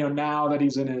 And, now that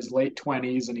he's in his late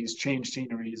 20s and he's changed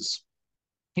sceneries,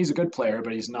 he's a good player,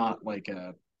 but he's not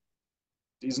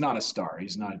a star.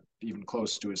 He's not even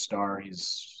close to a star.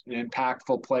 He's an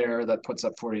impactful player that puts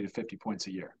up 40 to 50 points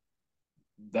a year.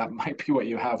 That might be what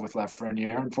you have with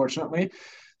Lafreniere, unfortunately.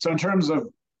 So in terms of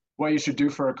what you should do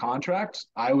for a contract,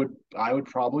 I would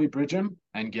probably bridge him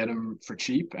and get him for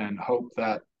cheap and hope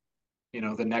that,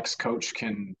 the next coach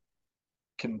can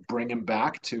bring him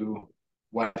back to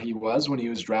what he was when he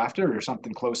was drafted or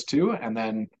something close to. And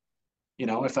then,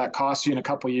 if that costs you in a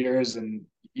couple of years and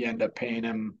you end up paying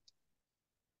him,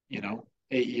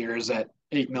 8 years at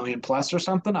 8 million plus or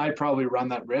something, I'd probably run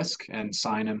that risk and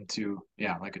sign him to,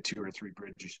 like a 2 or 3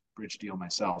 bridge deal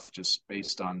myself, just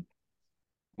based on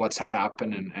what's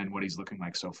happened and what he's looking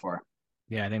like so far.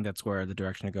 Yeah, I think that's where the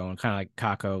direction to go. And kind of like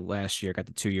Kako last year got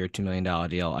the 2-year, $2 million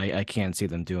deal. I can't see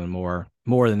them doing more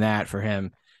than that for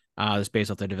him, just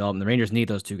based off their development. The Rangers need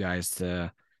those two guys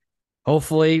to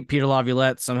hopefully Peter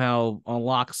Laviolette somehow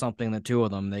unlock something, the two of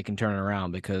them, they can turn it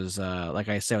around because, like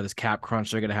I said, with this cap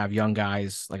crunch, they're going to have young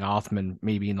guys like Othman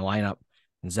maybe in the lineup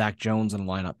and Zach Jones in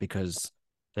the lineup because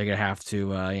they're going to have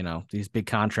to, these big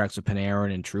contracts with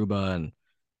Panarin and Trouba and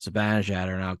Zibanejad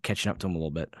are now catching up to them a little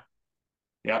bit.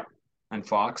 Yeah. And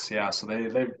Fox. Yeah. So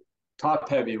they've top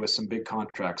heavy with some big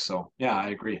contracts. So yeah, I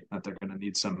agree that they're going to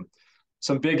need some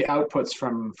big outputs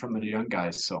from the young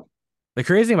guys. So the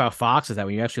crazy thing about Fox is that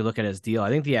when you actually look at his deal, I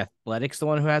think the Athletic's the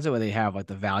one who has it, where they have like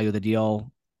the value of the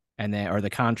deal and then or the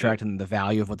contract and the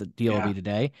value of what the deal will be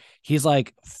today. He's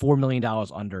like $4 million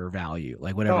under value,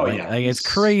 like whatever. Oh, like it's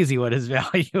crazy what his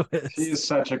value is. He's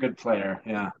such a good player.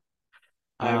 Yeah,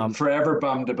 I'm forever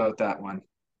bummed about that one.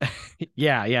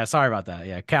 Yeah. Sorry about that.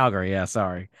 Yeah, Calgary. Yeah,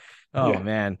 sorry. Oh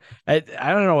man, I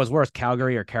don't know what's worse,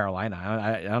 Calgary or Carolina.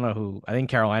 I don't know who. I think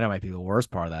Carolina might be the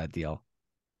worst part of that deal.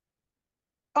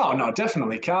 Oh no,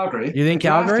 definitely Calgary. You think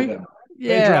Calgary?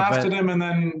 Yeah, they drafted him, and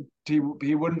then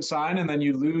he wouldn't sign, and then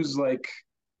you lose like,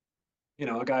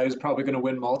 a guy who's probably going to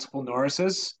win multiple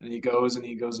Norrises, and he goes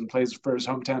and plays for his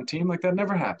hometown team. Like that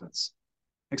never happens,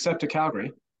 except to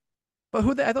Calgary.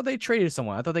 But I thought they traded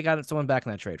someone. I thought they got someone back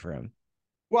in that trade for him.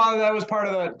 Well, that was part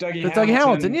of the Dougie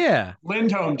Hamilton, yeah.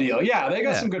 Lindholm deal. Yeah, they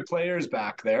got some good players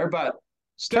back there, but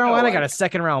still, Carolina got a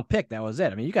second-round pick. That was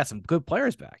it. I mean, you got some good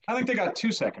players back. I think they got 2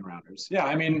 second-rounders. Yeah,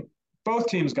 I mean, both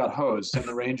teams got hosed, and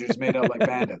the Rangers made out like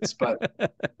bandits. But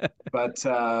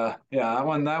yeah, that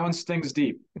one stings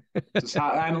deep.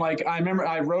 And like I remember,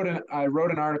 I wrote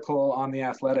an article on the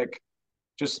Athletic,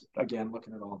 just again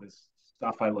looking at all this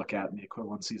stuff I look at and the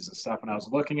equivalencies and stuff, and I was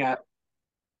looking at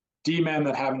D-men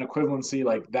that have an equivalency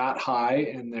like that high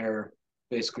in their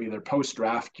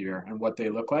post-draft year and what they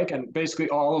look like. And basically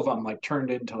all of them like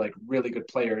turned into like really good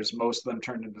players. Most of them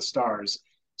turned into stars.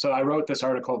 So I wrote this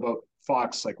article about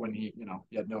Fox, like when he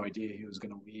had no idea he was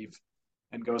going to leave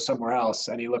and go somewhere else.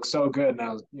 And he looked so good. And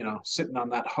I was, sitting on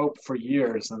that hope for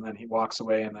years. And then he walks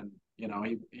away and then, You know,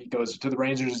 he goes to the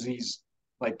Rangers. He's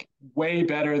like way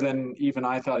better than even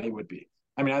I thought he would be.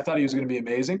 I mean, I thought he was going to be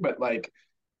amazing, but like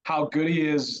how good he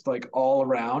is, like all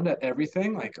around at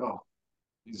everything, like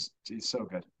he's so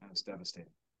good. It's devastating.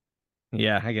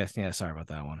 Yeah, I guess. Yeah, sorry about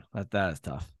that one. That is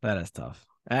tough. That is tough.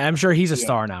 I'm sure he's a Yeah.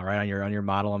 star now, right? On your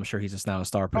model, I'm sure he's just now a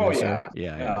star Oh producer.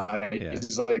 yeah. Yeah.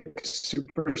 He's like a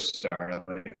superstar.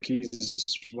 Like he's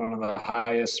one of the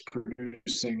highest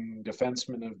producing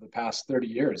defensemen of the past 30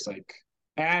 years. Like,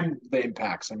 and the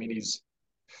impacts. I mean,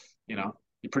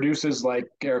 he produces like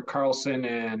Eric Carlson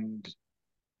and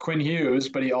Quinn Hughes,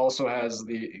 but he also has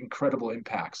the incredible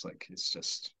impacts. Like it's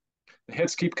just the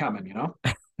hits keep coming.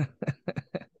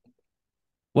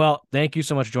 Well, thank you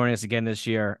so much for joining us again this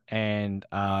year, and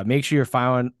make sure you're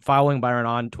following Byron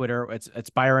on Twitter. It's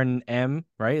Byron M,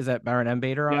 right? Is that Byron M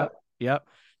Bader? Yeah. Yep.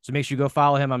 So make sure you go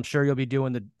follow him. I'm sure you'll be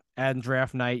doing the ad and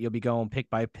draft night. You'll be going pick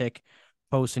by pick,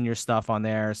 posting your stuff on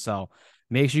there. So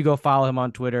make sure you go follow him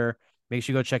on Twitter. Make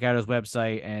sure you go check out his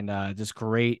website and just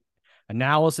great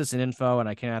analysis and info. And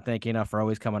I cannot thank you enough for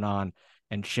always coming on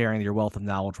and sharing your wealth of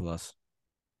knowledge with us.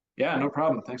 Yeah, no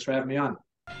problem. Thanks for having me on.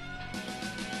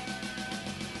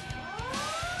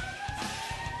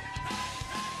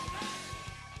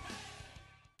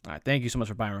 All right, thank you so much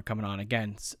for Byron coming on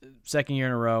again. Second year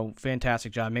in a row,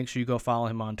 fantastic job. Make sure you go follow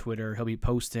him on Twitter. He'll be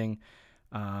posting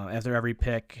after every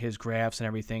pick his graphs and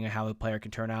everything and how the player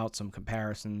can turn out, some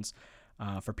comparisons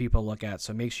for people to look at.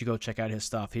 So make sure you go check out his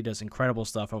stuff. He does incredible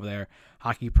stuff over there,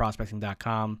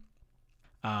 hockeyprospecting.com.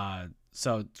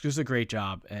 So just a great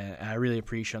job, and I really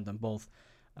appreciate them both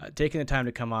taking the time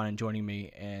to come on and joining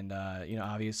me. And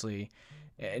obviously,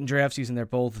 in draft season, they're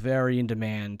both very in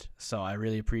demand, so I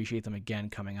really appreciate them again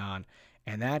coming on.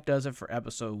 And that does it for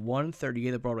episode 138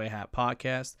 of the Broadway Hat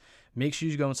Podcast. Make sure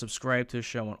you go and subscribe to the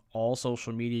show on all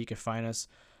social media. You can find us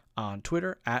on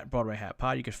Twitter at Broadway Hat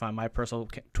Pod. You can find my personal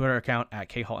Twitter account at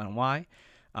KHallNY.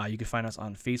 You can find us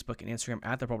on Facebook and Instagram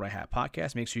at the Broadway Hat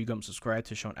Podcast. Make sure you go and subscribe to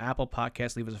the show on Apple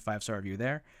Podcasts. Leave us a 5-star review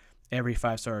there. Every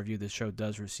 5-star review this show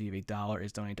does receive $1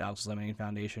 is donated to Alex's Lemonade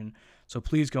Foundation. So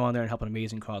please go on there and help an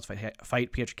amazing cause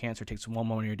fight pediatric cancer. It takes 1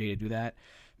 moment of your day to do that.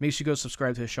 Make sure you go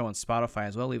subscribe to the show on Spotify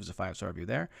as well. Leave us a 5-star review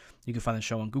there. You can find the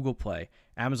show on Google Play,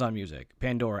 Amazon Music,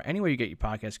 Pandora, anywhere you get your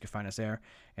podcasts, you can find us there.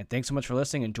 And thanks so much for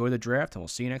listening. Enjoy the draft, and we'll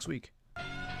see you next week.